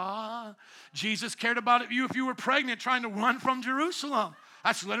 Everybody go, Jesus cared about you if you were pregnant trying to run from Jerusalem.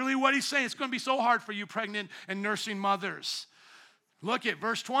 That's literally what he's saying. It's going to be so hard for you pregnant and nursing mothers. Look at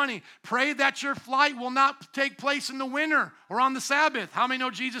verse 20. Pray that your flight will not take place in the winter or on the Sabbath. How many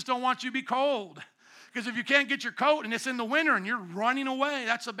know Jesus don't want you to be cold? Because if you can't get your coat and it's in the winter and you're running away,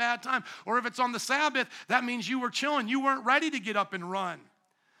 that's a bad time. Or if it's on the Sabbath, that means you were chilling. You weren't ready to get up and run.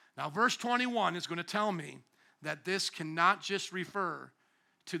 Now, verse 21 is going to tell me that this cannot just refer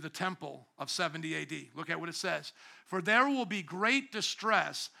to the temple of 70 AD. Look at what it says. For there will be great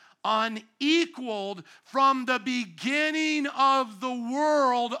distress, unequaled from the beginning of the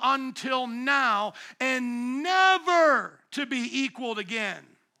world until now, and never to be equaled again.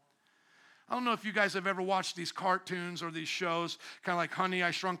 I don't know if you guys have ever watched these cartoons or these shows, kind of like Honey,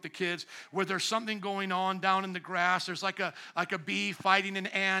 I Shrunk the Kids, where there's something going on down in the grass. There's like a bee fighting an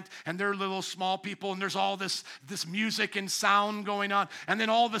ant, and they're little small people, and there's all this music and sound going on. And then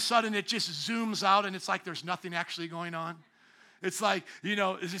all of a sudden, it just zooms out, and it's like there's nothing actually going on. It's like,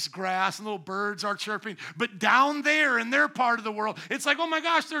 it's just grass, and little birds are chirping. But down there in their part of the world, it's like, oh my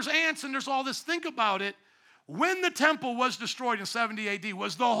gosh, there's ants, and there's all this. Think about it. When the temple was destroyed in 70 AD,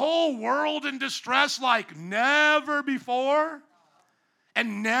 was the whole world in distress like never before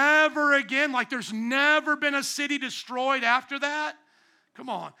and never again? Like there's never been a city destroyed after that? Come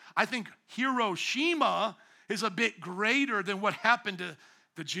on. I think Hiroshima is a bit greater than what happened to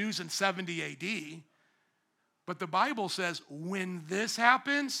the Jews in 70 AD. But the Bible says when this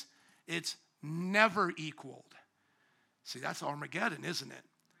happens, it's never equaled. See, that's Armageddon, isn't it?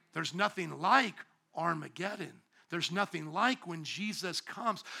 There's nothing like Armageddon. There's nothing like when Jesus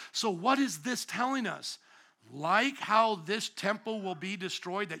comes. So what is this telling us? Like how this temple will be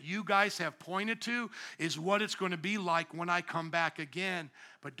destroyed that you guys have pointed to is what it's going to be like when I come back again.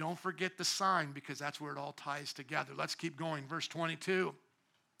 But don't forget the sign, because that's where it all ties together. Let's keep going. Verse 22.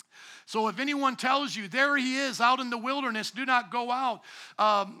 So if anyone tells you, there he is out in the wilderness, do not go out.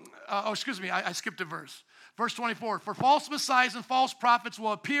 I skipped a verse. Verse 24, for false messiahs and false prophets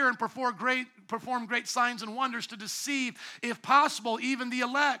will appear and perform great signs and wonders to deceive, if possible, even the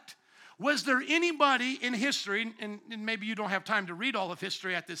elect. Was there anybody in history, and maybe you don't have time to read all of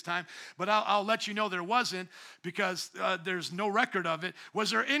history at this time, but I'll let you know there wasn't, because there's no record of it.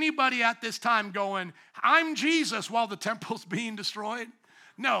 Was there anybody at this time going, I'm Jesus, while the temple's being destroyed?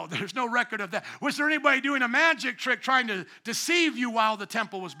 No, there's no record of that. Was there anybody doing a magic trick trying to deceive you while the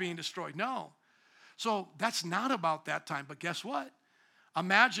temple was being destroyed? No. So that's not about that time. But guess what?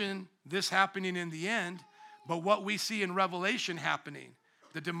 Imagine this happening in the end, but what we see in Revelation happening.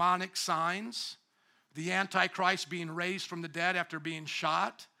 The demonic signs, the Antichrist being raised from the dead after being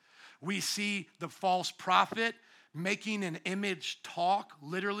shot. We see the false prophet making an image talk,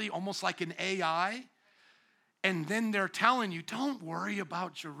 literally almost like an AI. And then they're telling you, don't worry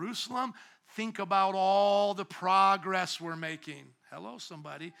about Jerusalem. Think about all the progress we're making. Hello,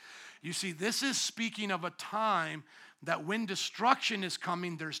 somebody. You see, this is speaking of a time that when destruction is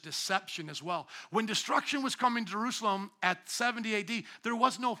coming, there's deception as well. When destruction was coming to Jerusalem at 70 AD, there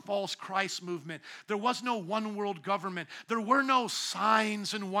was no false Christ movement. There was no one world government. There were no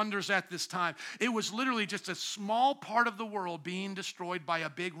signs and wonders at this time. It was literally just a small part of the world being destroyed by a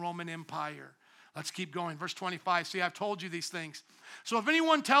big Roman Empire. Let's keep going. Verse 25. See, I've told you these things. So if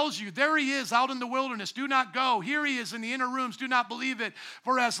anyone tells you, there he is out in the wilderness, do not go. Here he is in the inner rooms, do not believe it.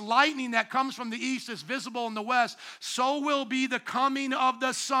 For as lightning that comes from the east is visible in the west, so will be the coming of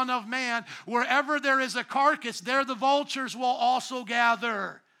the Son of Man. Wherever there is a carcass, there the vultures will also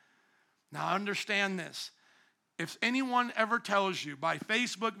gather. Now understand this. If anyone ever tells you by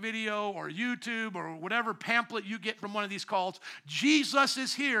Facebook video or YouTube or whatever pamphlet you get from one of these cults, Jesus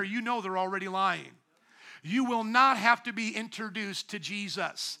is here, you know they're already lying. You will not have to be introduced to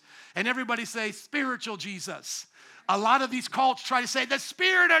Jesus. And everybody say, spiritual Jesus. A lot of these cults try to say, the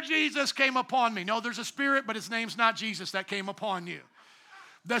Spirit of Jesus came upon me. No, there's a spirit, but his name's not Jesus that came upon you.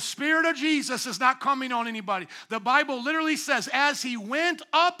 The Spirit of Jesus is not coming on anybody. The Bible literally says, as he went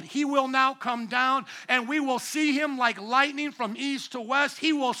up, he will now come down, and we will see him like lightning from east to west.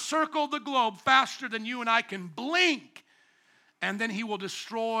 He will circle the globe faster than you and I can blink. And then he will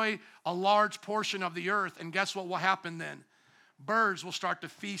destroy a large portion of the earth. And guess what will happen then? Birds will start to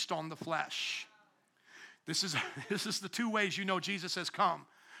feast on the flesh. This is the two ways you know Jesus has come.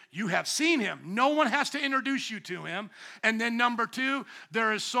 You have seen him. No one has to introduce you to him. And then number two,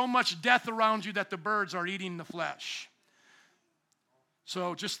 there is so much death around you that the birds are eating the flesh.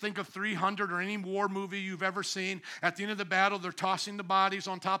 So just think of 300 or any war movie you've ever seen. At the end of the battle, they're tossing the bodies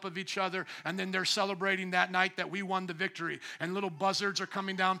on top of each other, and then they're celebrating that night that we won the victory. And little buzzards are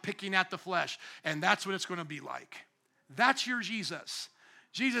coming down, picking at the flesh. And that's what it's going to be like. That's your Jesus.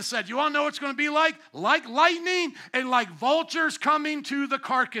 Jesus said, you want to know what it's going to be like? Like lightning and like vultures coming to the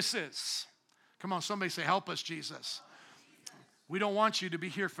carcasses. Come on, somebody say, help us, Jesus. We don't want you to be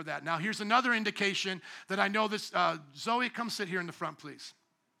here for that. Now, here's another indication that I know this. Zoe, come sit here in the front, please.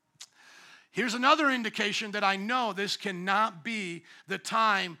 Here's another indication that I know this cannot be the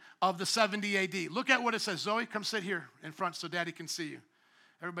time of the 70 AD. Look at what it says. Zoe, come sit here in front so Daddy can see you.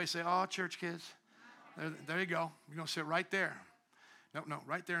 Everybody say, oh, church kids. There you go. You're going to sit right there. No,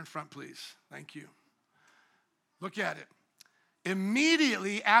 right there in front, please. Thank you. Look at it.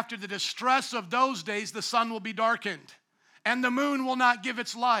 Immediately after the distress of those days, the sun will be darkened, and the moon will not give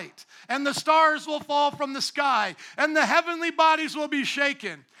its light, and the stars will fall from the sky, and the heavenly bodies will be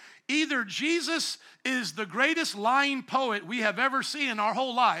shaken. Either Jesus is the greatest lying poet we have ever seen in our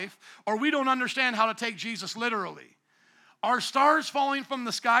whole life, or we don't understand how to take Jesus literally. Are stars falling from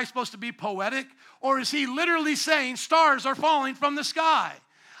the sky supposed to be poetic, or is he literally saying stars are falling from the sky?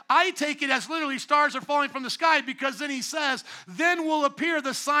 I take it as literally stars are falling from the sky, because then he says, then will appear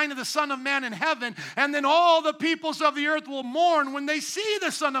the sign of the Son of Man in heaven, and then all the peoples of the earth will mourn when they see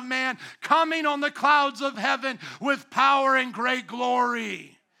the Son of Man coming on the clouds of heaven with power and great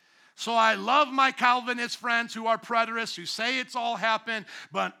glory. So I love my Calvinist friends who are preterists, who say it's all happened,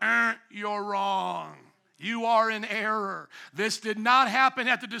 but you're wrong. You are in error. This did not happen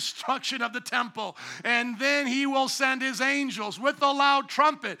at the destruction of the temple. And then he will send his angels with a loud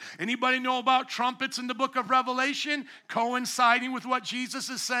trumpet. Anybody know about trumpets in the book of Revelation? Coinciding with what Jesus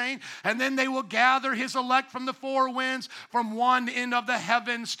is saying. And then they will gather his elect from the four winds, from one end of the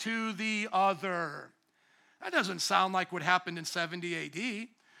heavens to the other. That doesn't sound like what happened in 70 AD.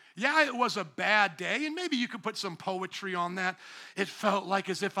 Yeah, it was a bad day, and maybe you could put some poetry on that. It felt like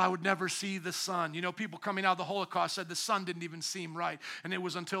as if I would never see the sun. You know, people coming out of the Holocaust said the sun didn't even seem right, and it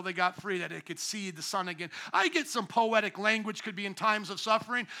was until they got free that they could see the sun again. I get some poetic language, could be in times of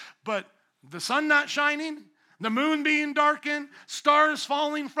suffering, but the sun not shining, the moon being darkened, stars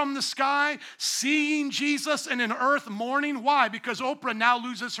falling from the sky, seeing Jesus in an earth mourning. Why? Because Oprah now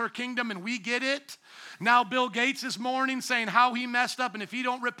loses her kingdom and we get it. Now Bill Gates is mourning, saying how he messed up, and if he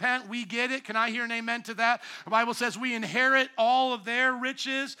don't repent, we get it. Can I hear an amen to that? The Bible says we inherit all of their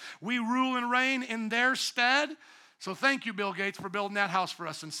riches. We rule and reign in their stead. So thank you, Bill Gates, for building that house for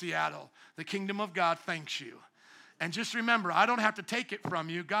us in Seattle. The kingdom of God thanks you. And just remember, I don't have to take it from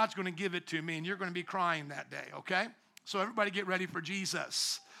you. God's going to give it to me, and you're going to be crying that day, okay? So everybody get ready for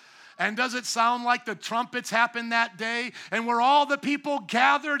Jesus. And does it sound like the trumpets happened that day? And were all the people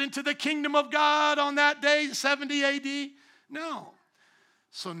gathered into the kingdom of God on that day, 70 AD? No.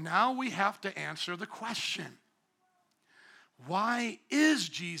 So now we have to answer the question. Why is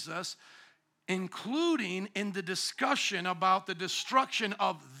Jesus including in the discussion about the destruction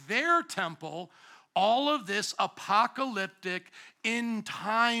of their temple all of this apocalyptic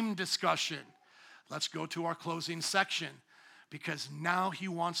end-time discussion? Let's go to our closing section. Because now he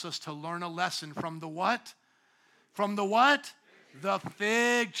wants us to learn a lesson from the what? From the what? The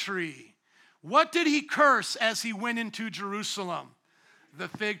fig tree. What did he curse as he went into Jerusalem? The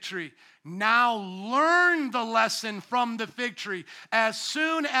fig tree. Now learn the lesson from the fig tree. As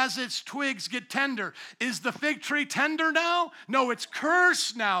soon as its twigs get tender. Is the fig tree tender now? No, it's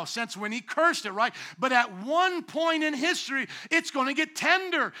cursed now since when he cursed it, right? But at one point in history, it's going to get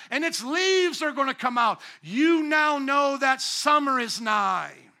tender and its leaves are going to come out. You now know that summer is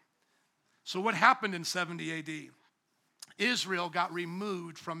nigh. So what happened in 70 AD? Israel got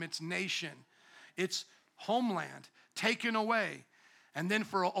removed from its nation, its homeland, taken away. And then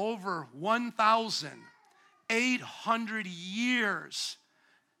for over 1,800 years,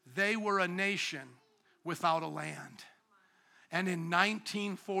 they were a nation without a land. And in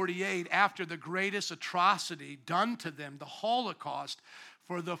 1948, after the greatest atrocity done to them, the Holocaust,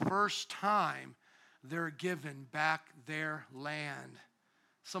 for the first time, they're given back their land.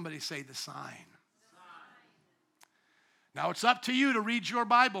 Somebody say the sign. Now, it's up to you to read your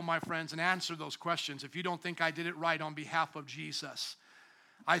Bible, my friends, and answer those questions if you don't think I did it right on behalf of Jesus.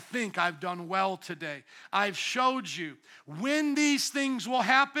 I think I've done well today. I've showed you when these things will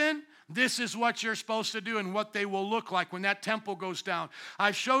happen, this is what you're supposed to do and what they will look like when that temple goes down.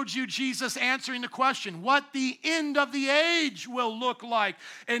 I've showed you Jesus answering the question, what the end of the age will look like.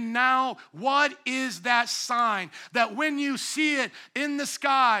 And now, what is that sign that when you see it in the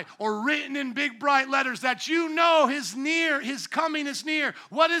sky or written in big bright letters that you know his coming is near?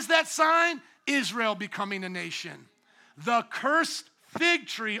 What is that sign? Israel becoming a nation. The cursed fig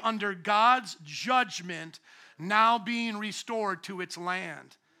tree under God's judgment now being restored to its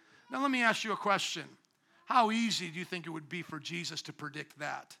land. Now let me ask you a question. How easy do you think it would be for Jesus to predict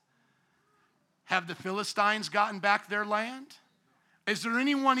that? Have the Philistines gotten back their land? Is there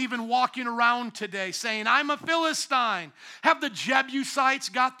anyone even walking around today saying, I'm a Philistine? Have the Jebusites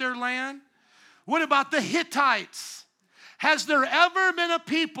got their land? What about the Hittites? Has there ever been a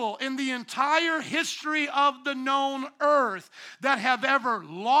people in the entire history of the known earth that have ever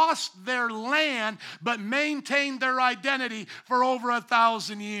lost their land but maintained their identity for over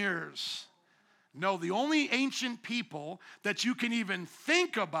 1,000 years? No, the only ancient people that you can even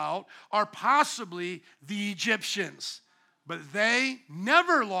think about are possibly the Egyptians. But they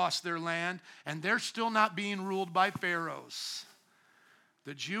never lost their land, and they're still not being ruled by pharaohs.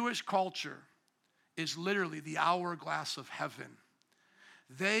 The Jewish culture is literally the hourglass of heaven.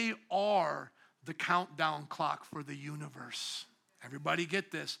 They are the countdown clock for the universe. Everybody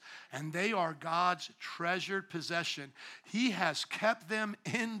get this. And they are God's treasured possession. He has kept them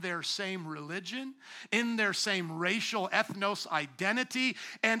in their same religion, in their same racial ethnos identity,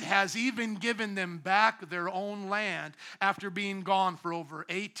 and has even given them back their own land after being gone for over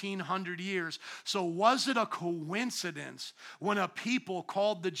 1,800 years. So was it a coincidence when a people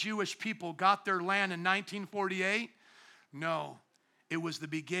called the Jewish people got their land in 1948? No, it was the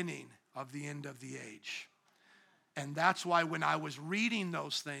beginning of the end of the age. And that's why when I was reading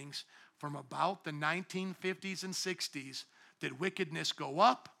those things from about the 1950s and 60s, did wickedness go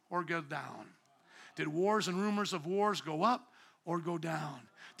up or go down? Did wars and rumors of wars go up or go down?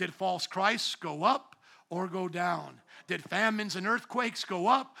 Did false Christs go up or go down? Did famines and earthquakes go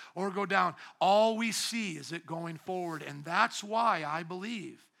up or go down? All we see is it going forward. And that's why I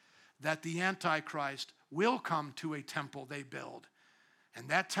believe that the Antichrist will come to a temple they build. And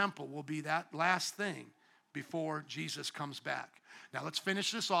that temple will be that last thing before Jesus comes back. Now let's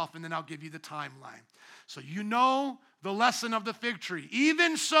finish this off and then I'll give you the timeline. So you know the lesson of the fig tree.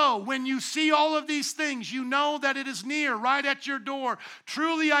 Even so, when you see all of these things, you know that it is near, right at your door.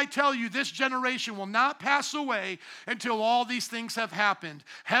 Truly I tell you, this generation will not pass away until all these things have happened.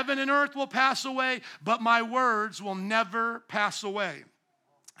 Heaven and earth will pass away, but my words will never pass away.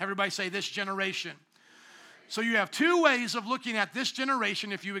 Everybody say, this generation. So you have two ways of looking at this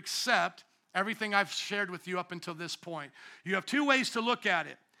generation if you accept everything I've shared with you up until this point. You have two ways to look at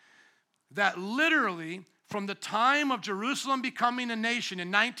it. That literally, from the time of Jerusalem becoming a nation in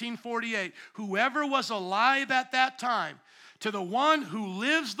 1948, whoever was alive at that time, to the one who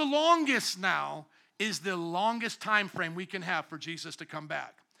lives the longest now, is the longest time frame we can have for Jesus to come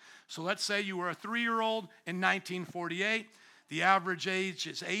back. So let's say you were a 3-year-old in 1948. The average age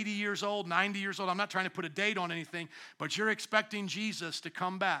is 80 years old, 90 years old. I'm not trying to put a date on anything, but you're expecting Jesus to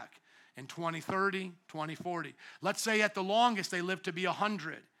come back in 2030, 2040. Let's say at the longest they live to be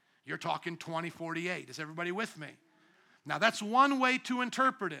 100. You're talking 2048. Is everybody with me? Now that's one way to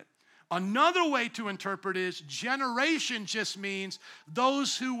interpret it. Another way to interpret is generation just means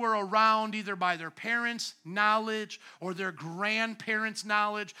those who were around either by their parents' knowledge or their grandparents'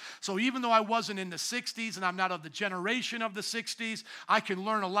 knowledge. So even though I wasn't in the 60s and I'm not of the generation of the 60s, I can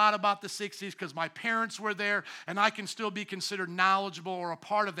learn a lot about the 60s because my parents were there and I can still be considered knowledgeable or a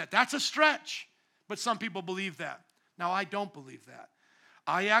part of that. That's a stretch, but some people believe that. Now I don't believe that.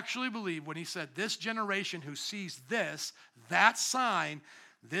 I actually believe when he said this generation who sees this, that sign,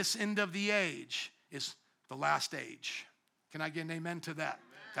 this end of the age is the last age. Can I get an amen to that?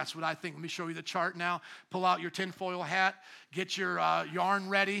 Amen. That's what I think. Let me show you the chart now. Pull out your tinfoil hat. Get your yarn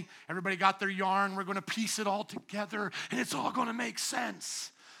ready. Everybody got their yarn. We're going to piece it all together, and it's all going to make sense.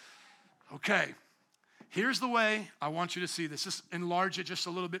 Okay. Here's the way I want you to see this. Just enlarge it just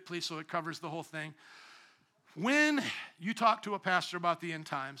a little bit, please, so it covers the whole thing. When you talk to a pastor about the end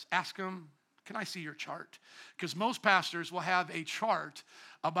times, ask him, can I see your chart? Because most pastors will have a chart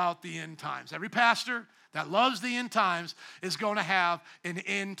about the end times. Every pastor that loves the end times is going to have an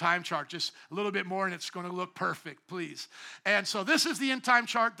end time chart, just a little bit more, and it's going to look perfect, please. And so this is the end time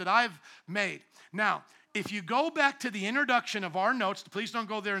chart that I've made. Now, if you go back to the introduction of our notes, please don't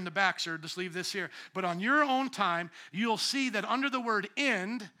go there in the back, sir, just leave this here. But on your own time, you'll see that under the word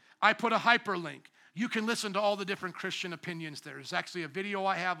end, I put a hyperlink. You can listen to all the different Christian opinions there. There's actually a video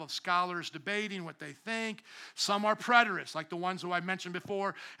I have of scholars debating what they think. Some are preterists, like the ones who I mentioned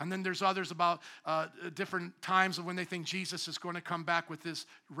before. And then there's others about different times of when they think Jesus is going to come back with his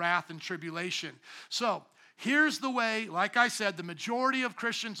wrath and tribulation. So here's the way, like I said, the majority of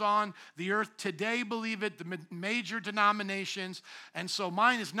Christians on the earth today believe it, the major denominations. And so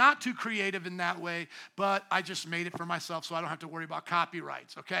mine is not too creative in that way, but I just made it for myself so I don't have to worry about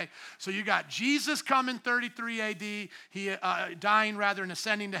copyrights, okay? So you got Jesus coming 33 AD, he dying rather and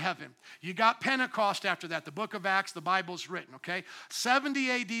ascending to heaven. You got Pentecost after that, the book of Acts, the Bible's written, okay? 70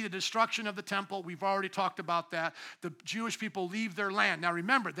 AD, the destruction of the temple, we've already talked about that. The Jewish people leave their land. Now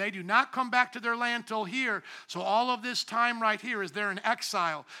remember, they do not come back to their land till here. So all of this time right here is they're in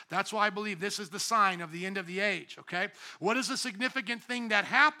exile. That's why I believe this is the sign of the end of the age, okay? What is the significant thing that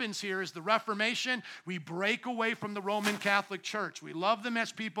happens here is the Reformation. We break away from the Roman Catholic Church. We love them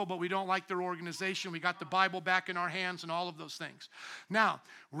as people, but we don't like their organization. We got the Bible back in our hands and all of those things. Now,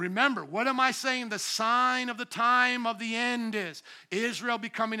 remember, what am I saying the sign of the time of the end is? Israel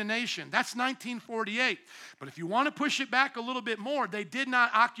becoming a nation. That's 1948. But if you want to push it back a little bit more, they did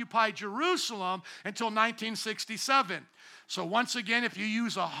not occupy Jerusalem until 1967. So once again, if you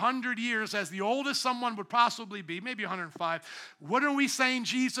use 100 years as the oldest someone would possibly be, maybe 105, what are we saying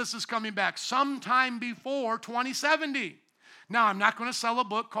Jesus is coming back? Sometime before 2070. Now, I'm not going to sell a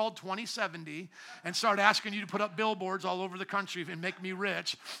book called 2070 and start asking you to put up billboards all over the country and make me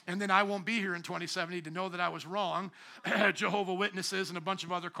rich, and then I won't be here in 2070 to know that I was wrong. Jehovah's Witnesses and a bunch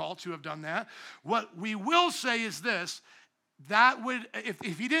of other cults who have done that. What we will say is this, that would,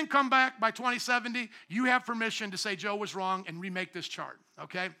 if he didn't come back by 2070, you have permission to say Joe was wrong and remake this chart,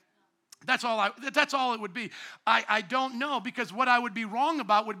 okay? That's all it would be. I don't know, because what I would be wrong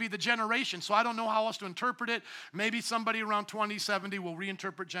about would be the generation. So I don't know how else to interpret it. Maybe somebody around 2070 will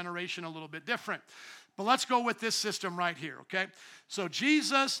reinterpret generation a little bit different. But let's go with this system right here, okay? So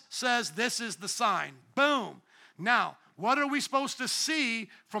Jesus says this is the sign. Boom. Now, what are we supposed to see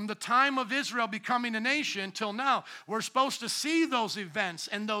from the time of Israel becoming a nation till now? We're supposed to see those events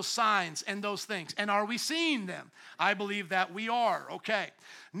and those signs and those things. And are we seeing them? I believe that we are. Okay.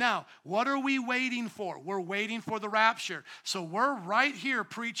 Now, what are we waiting for? We're waiting for the rapture. So we're right here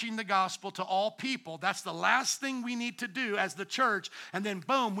preaching the gospel to all people. That's the last thing we need to do as the church. And then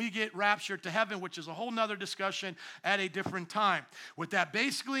boom, we get raptured to heaven, which is a whole nother discussion at a different time. What that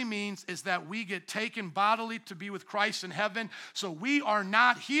basically means is that we get taken bodily to be with Christ in heaven. So we are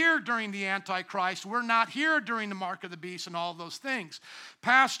not here during the Antichrist. We're not here during the mark of the beast and all of those things.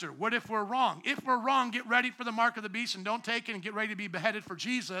 Pastor, what if we're wrong? If we're wrong, get ready for the mark of the beast and don't take it and get ready to be beheaded for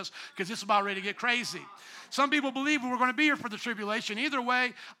Jesus, because it's about ready to get crazy. Some people believe we're going to be here for the tribulation. Either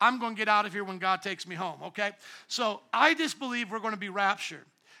way, I'm going to get out of here when God takes me home, okay? So I just believe we're going to be raptured.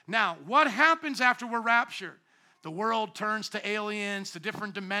 Now, what happens after we're raptured? The world turns to aliens, to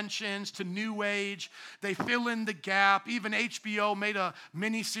different dimensions, to New Age. They fill in the gap. Even HBO made a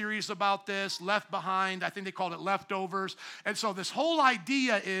mini-series about this, Left Behind. I think they called it Leftovers. And so this whole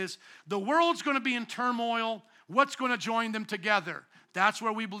idea is the world's going to be in turmoil. What's going to join them together? That's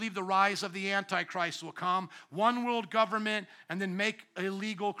where we believe the rise of the Antichrist will come. One world government, and then make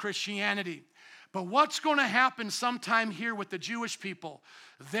illegal Christianity. But what's going to happen sometime here with the Jewish people?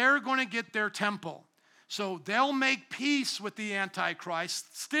 They're going to get their temple. So they'll make peace with the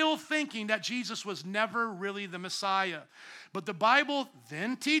Antichrist, still thinking that Jesus was never really the Messiah. But the Bible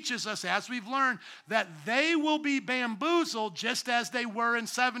then teaches us, as we've learned, that they will be bamboozled just as they were in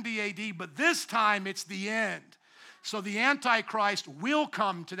 70 AD, but this time it's the end. So the Antichrist will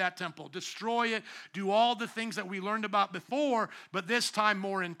come to that temple, destroy it, do all the things that we learned about before, but this time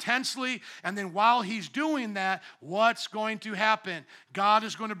more intensely. And then while he's doing that, what's going to happen? God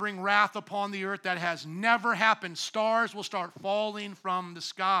is going to bring wrath upon the earth that has never happened. Stars will start falling from the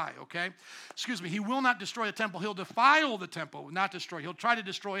sky, okay? Excuse me, he will not destroy the temple. He'll defile the temple, not destroy. He'll try to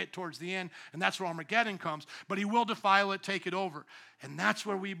destroy it towards the end, and that's where Armageddon comes. But he will defile it, take it over. And that's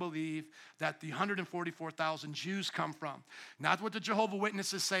where we believe that the 144,000 Jews come from. Not what the Jehovah's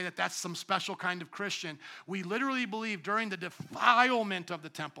Witnesses say, that that's some special kind of Christian. We literally believe during the defilement of the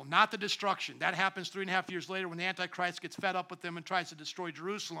temple, not the destruction. That happens 3.5 years later when the Antichrist gets fed up with them and tries to destroy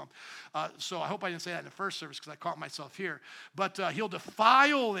Jerusalem. So I hope I didn't say that in the first service because I caught myself here. But he'll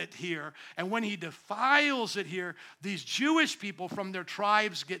defile it here. And when he defiles it here, these Jewish people from their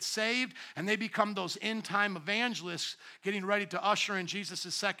tribes get saved, and they become those end-time evangelists getting ready to usher in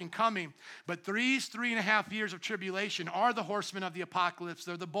Jesus' second coming. But 3.5 years of tribulation are the horsemen of the apocalypse.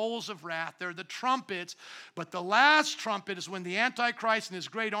 They're the bowls of wrath. They're the trumpets. But the last trumpet is when the Antichrist and his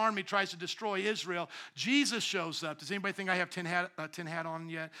great army tries to destroy Israel. Jesus shows up. Does anybody think I have tin hat on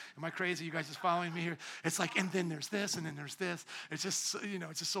yet? Am I crazy? You guys just following me here? It's like, and then there's this, and then there's this. It's just,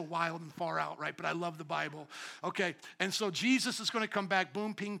 it's just so wild and far out, right? But I love the Bible. Okay, and so Jesus is going to come back,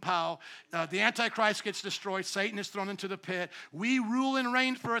 boom, ping, pow. The Antichrist gets destroyed. Satan is thrown into the pit. We rule and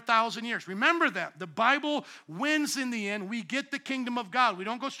reign for 1,000 years. Remember that. The Bible wins in the end. We get the kingdom of God. We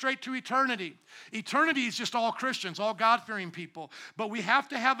don't go straight to eternity. Eternity is just all Christians, all God-fearing people. But we have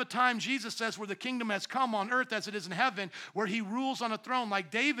to have a time, Jesus says, where the kingdom has come on earth as it is in heaven, where he rules on a throne like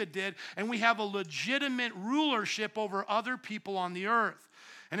David did, and we have a legitimate rulership over other people on the earth.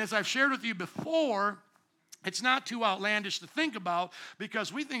 And as I've shared with you before, It's not too outlandish to think about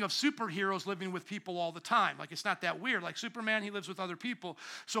because we think of superheroes living with people all the time. Like it's not that weird. Like Superman, he lives with other people.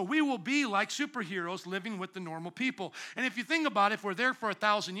 So we will be like superheroes living with the normal people. And if you think about it, if we're there for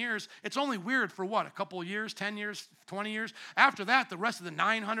 1,000 years, it's only weird for what? A couple of years, 10 years, 20 years? After that, the rest of the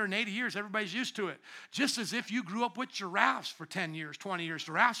 980 years, everybody's used to it. Just as if you grew up with giraffes for 10 years, 20 years,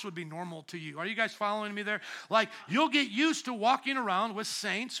 giraffes would be normal to you. Are you guys following me there? Like you'll get used to walking around with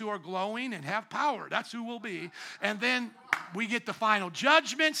saints who are glowing and have power. That's who we'll be. And then we get the final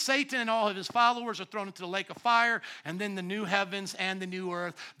judgment. Satan and all of his followers are thrown into the lake of fire. And then the new heavens and the new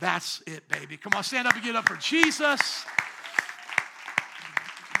earth. That's it, baby. Come on, stand up and get up for Jesus.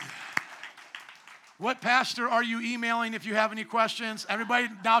 What pastor are you emailing if you have any questions? Everybody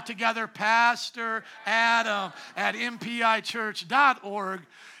now together, Pastor Adam at mpichurch.org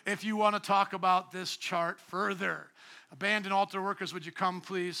if you want to talk about this chart further. Abandoned altar workers, would you come,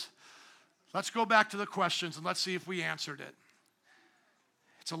 please? Let's go back to the questions and let's see if we answered it.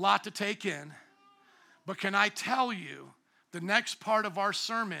 It's a lot to take in, but can I tell you the next part of our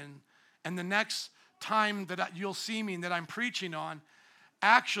sermon and the next time that you'll see me and that I'm preaching on,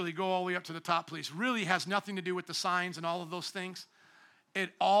 actually go all the way up to the top, please, really has nothing to do with the signs and all of those things.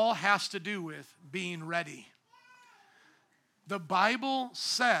 It all has to do with being ready. The Bible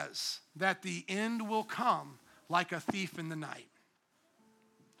says that the end will come like a thief in the night.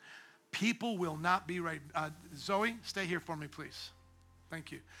 People will not be ready. Zoe, stay here for me, please.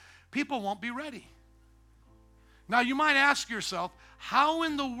 Thank you. People won't be ready. Now, you might ask yourself, how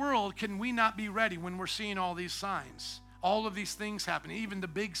in the world can we not be ready when we're seeing all these signs? All of these things happening, even the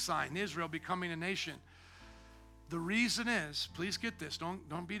big sign, Israel becoming a nation. The reason is, please get this,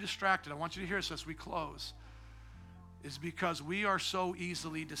 don't be distracted. I want you to hear this as we close, is because we are so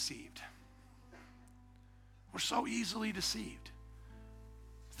easily deceived. We're so easily deceived.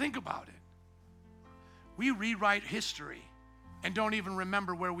 Think about it. We rewrite history and don't even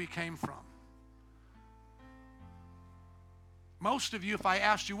remember where we came from. Most of you, if I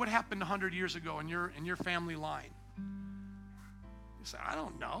asked you what happened 100 years ago in your family line, you say, I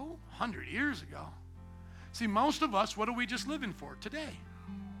don't know, 100 years ago. See, most of us, what are we just living for? Today.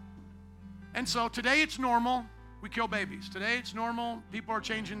 And so today it's normal. We kill babies. Today it's normal. People are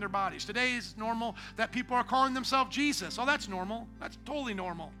changing their bodies. Today it's normal that people are calling themselves Jesus. Oh, that's normal. That's totally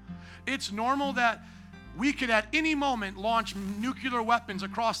normal. It's normal that we could at any moment launch nuclear weapons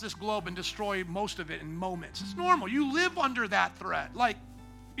across this globe and destroy most of it in moments. It's normal. You live under that threat. Like,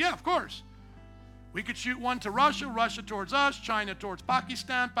 yeah, of course. We could shoot one to Russia, Russia towards us, China towards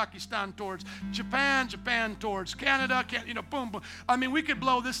Pakistan, Pakistan towards Japan, Japan towards Canada, boom, boom. I mean, we could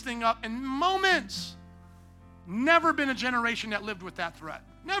blow this thing up in moments. Never been a generation that lived with that threat.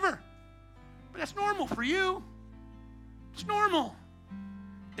 Never. But that's normal for you. It's normal.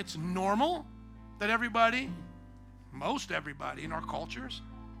 It's normal that everybody, most everybody in our cultures,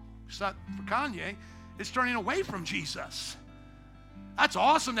 except for Kanye, is turning away from Jesus. That's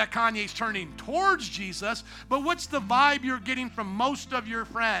awesome that Kanye's turning towards Jesus, but what's the vibe you're getting from most of your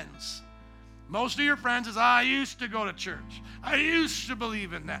friends? Most of your friends is, I used to go to church. I used to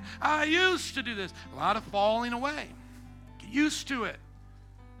believe in that. I used to do this. A lot of falling away. Get used to it.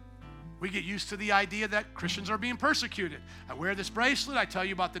 We get used to the idea that Christians are being persecuted. I wear this bracelet. I tell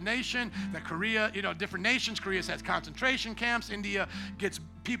you about the nation, that Korea, different nations. Korea has concentration camps. India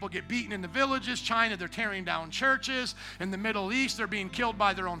people get beaten in the villages. China, they're tearing down churches. In the Middle East, they're being killed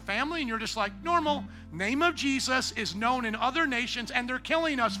by their own family. And you're just like, normal. Name of Jesus is known in other nations, and they're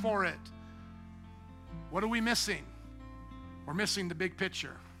killing us for it. What are we missing? We're missing the big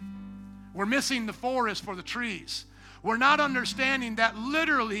picture. We're missing the forest for the trees. We're not understanding that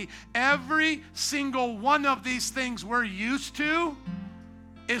literally every single one of these things we're used to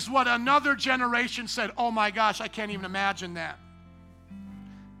is what another generation said, oh my gosh, I can't even imagine that.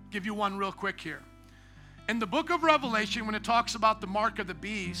 Give you one real quick here. In the book of Revelation, when it talks about the mark of the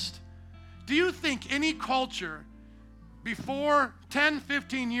beast, do you think any culture before 10,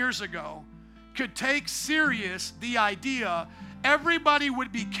 15 years ago could take serious the idea everybody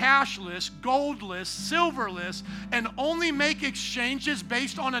would be cashless, goldless, silverless, and only make exchanges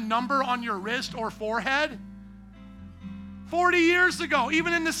based on a number on your wrist or forehead? 40 years ago,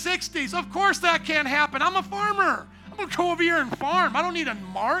 even in the 60s, of course that can't happen. I'm a farmer. I'm going to go over here and farm. I don't need a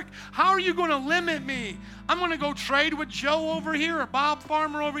mark. How are you going to limit me? I'm going to go trade with Joe over here or Bob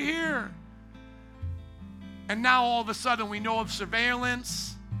Farmer over here. And now all of a sudden we know of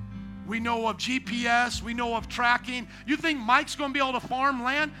surveillance. We know of GPS. We know of tracking. You think Mike's going to be able to farm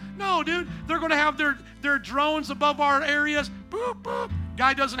land? No, dude. They're going to have their drones above our areas. Boop, boop.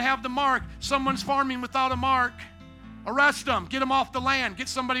 Guy doesn't have the mark. Someone's farming without a mark. Arrest them. Get them off the land. Get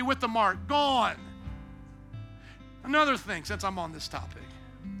somebody with the mark. Gone. Another thing, since I'm on this topic.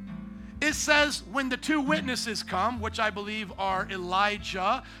 It says when the two witnesses come, which I believe are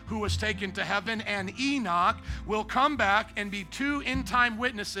Elijah, who was taken to heaven, and Enoch, will come back and be two end-time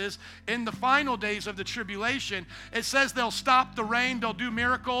witnesses in the final days of the tribulation. It says they'll stop the rain, they'll do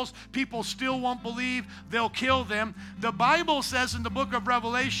miracles, people still won't believe, they'll kill them. The Bible says in the book of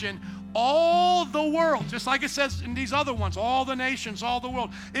Revelation, all the world, just like it says in these other ones, all the nations, all the world,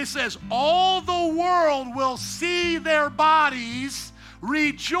 it says all the world will see their bodies,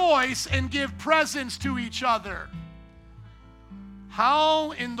 rejoice, and give presents to each other.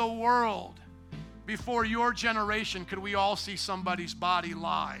 How in the world, before your generation, could we all see somebody's body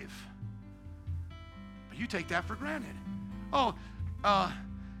live? But you take that for granted. Oh,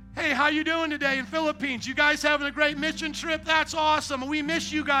 hey, how you doing today in Philippines? You guys having a great mission trip? That's awesome. We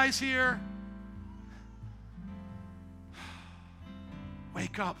miss you guys here.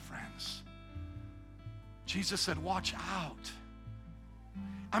 Wake up, friends. Jesus said, watch out.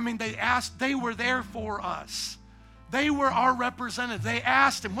 I mean, they were there for us. They were our representatives. They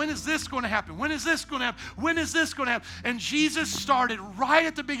asked him, when is this going to happen? When is this going to happen? When is this going to happen? And Jesus started right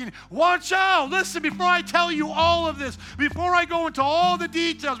at the beginning. Watch out. Listen, before I tell you all of this, before I go into all the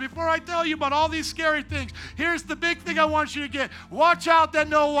details, before I tell you about all these scary things, here's the big thing I want you to get. Watch out that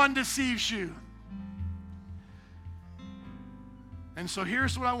no one deceives you. And so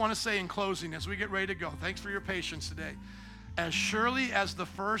here's what I want to say in closing as we get ready to go. Thanks for your patience today. As surely as the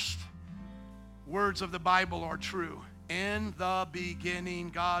first words of the Bible are true, in the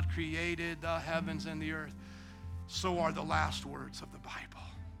beginning God created the heavens and the earth, so are the last words of the Bible.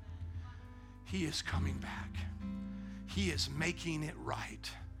 He is coming back. He is making it right.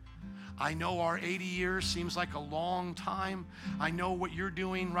 I know our 80 years seems like a long time. I know what you're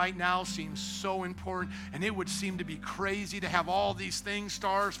doing right now seems so important, and it would seem to be crazy to have all these things,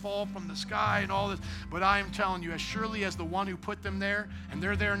 stars fall from the sky and all this, but I am telling you, as surely as the one who put them there, and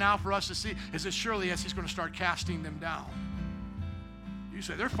they're there now for us to see, is as surely as he's going to start casting them down. You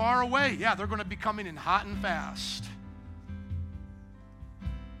say, they're far away. Yeah, they're going to be coming in hot and fast.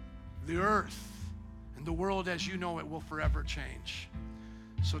 The earth and the world as you know it will forever change.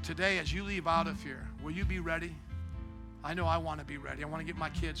 So today, as you leave out of here, will you be ready? I know I want to be ready. I want to get my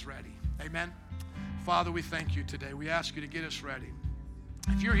kids ready. Amen? Father, we thank you today. We ask you to get us ready.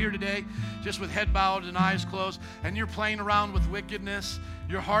 If you're here today, just with head bowed and eyes closed, and you're playing around with wickedness,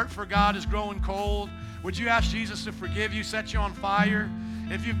 your heart for God is growing cold, would you ask Jesus to forgive you, set you on fire?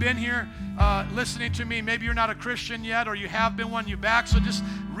 If you've been here listening to me, maybe you're not a Christian yet, or you have been one, you're back, so just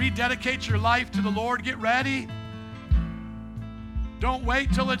rededicate your life to the Lord. Get ready. Don't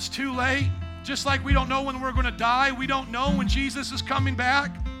wait till it's too late. Just like we don't know when we're going to die, we don't know when Jesus is coming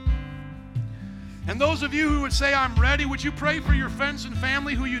back. And those of you who would say, I'm ready, would you pray for your friends and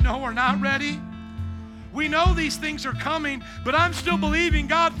family who you know are not ready? We know these things are coming, but I'm still believing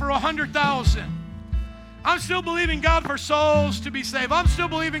God for 100,000. I'm still believing God for souls to be saved. I'm still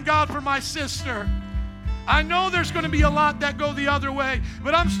believing God for my sister. I know there's going to be a lot that go the other way,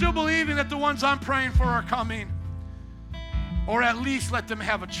 but I'm still believing that the ones I'm praying for are coming. Or at least let them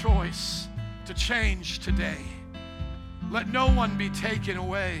have a choice to change today. Let no one be taken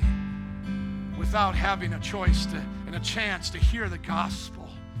away without having a choice and a chance to hear the gospel.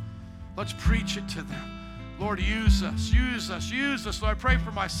 Let's preach it to them. Lord, use us, use us, use us. Lord, I pray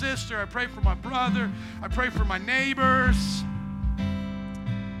for my sister. I pray for my brother. I pray for my neighbors.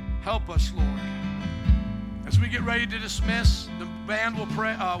 Help us, Lord. As we get ready to dismiss, the band will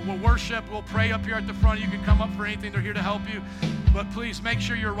pray, will worship, we'll pray up here at the front. You can come up for anything. They're here to help you. But please make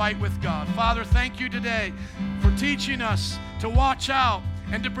sure you're right with God. Father, thank you today for teaching us to watch out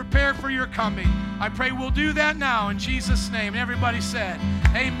and to prepare for your coming. I pray we'll do that now in Jesus' name. And everybody said,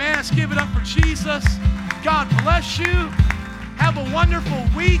 amen. Let's give it up for Jesus. God bless you. Have a wonderful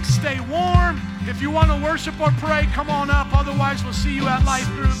week. Stay warm. If you want to worship or pray, come on up. Otherwise, we'll see you at life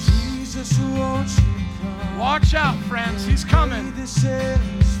groups. Jesus, won't you come? Watch out, friends. He's coming.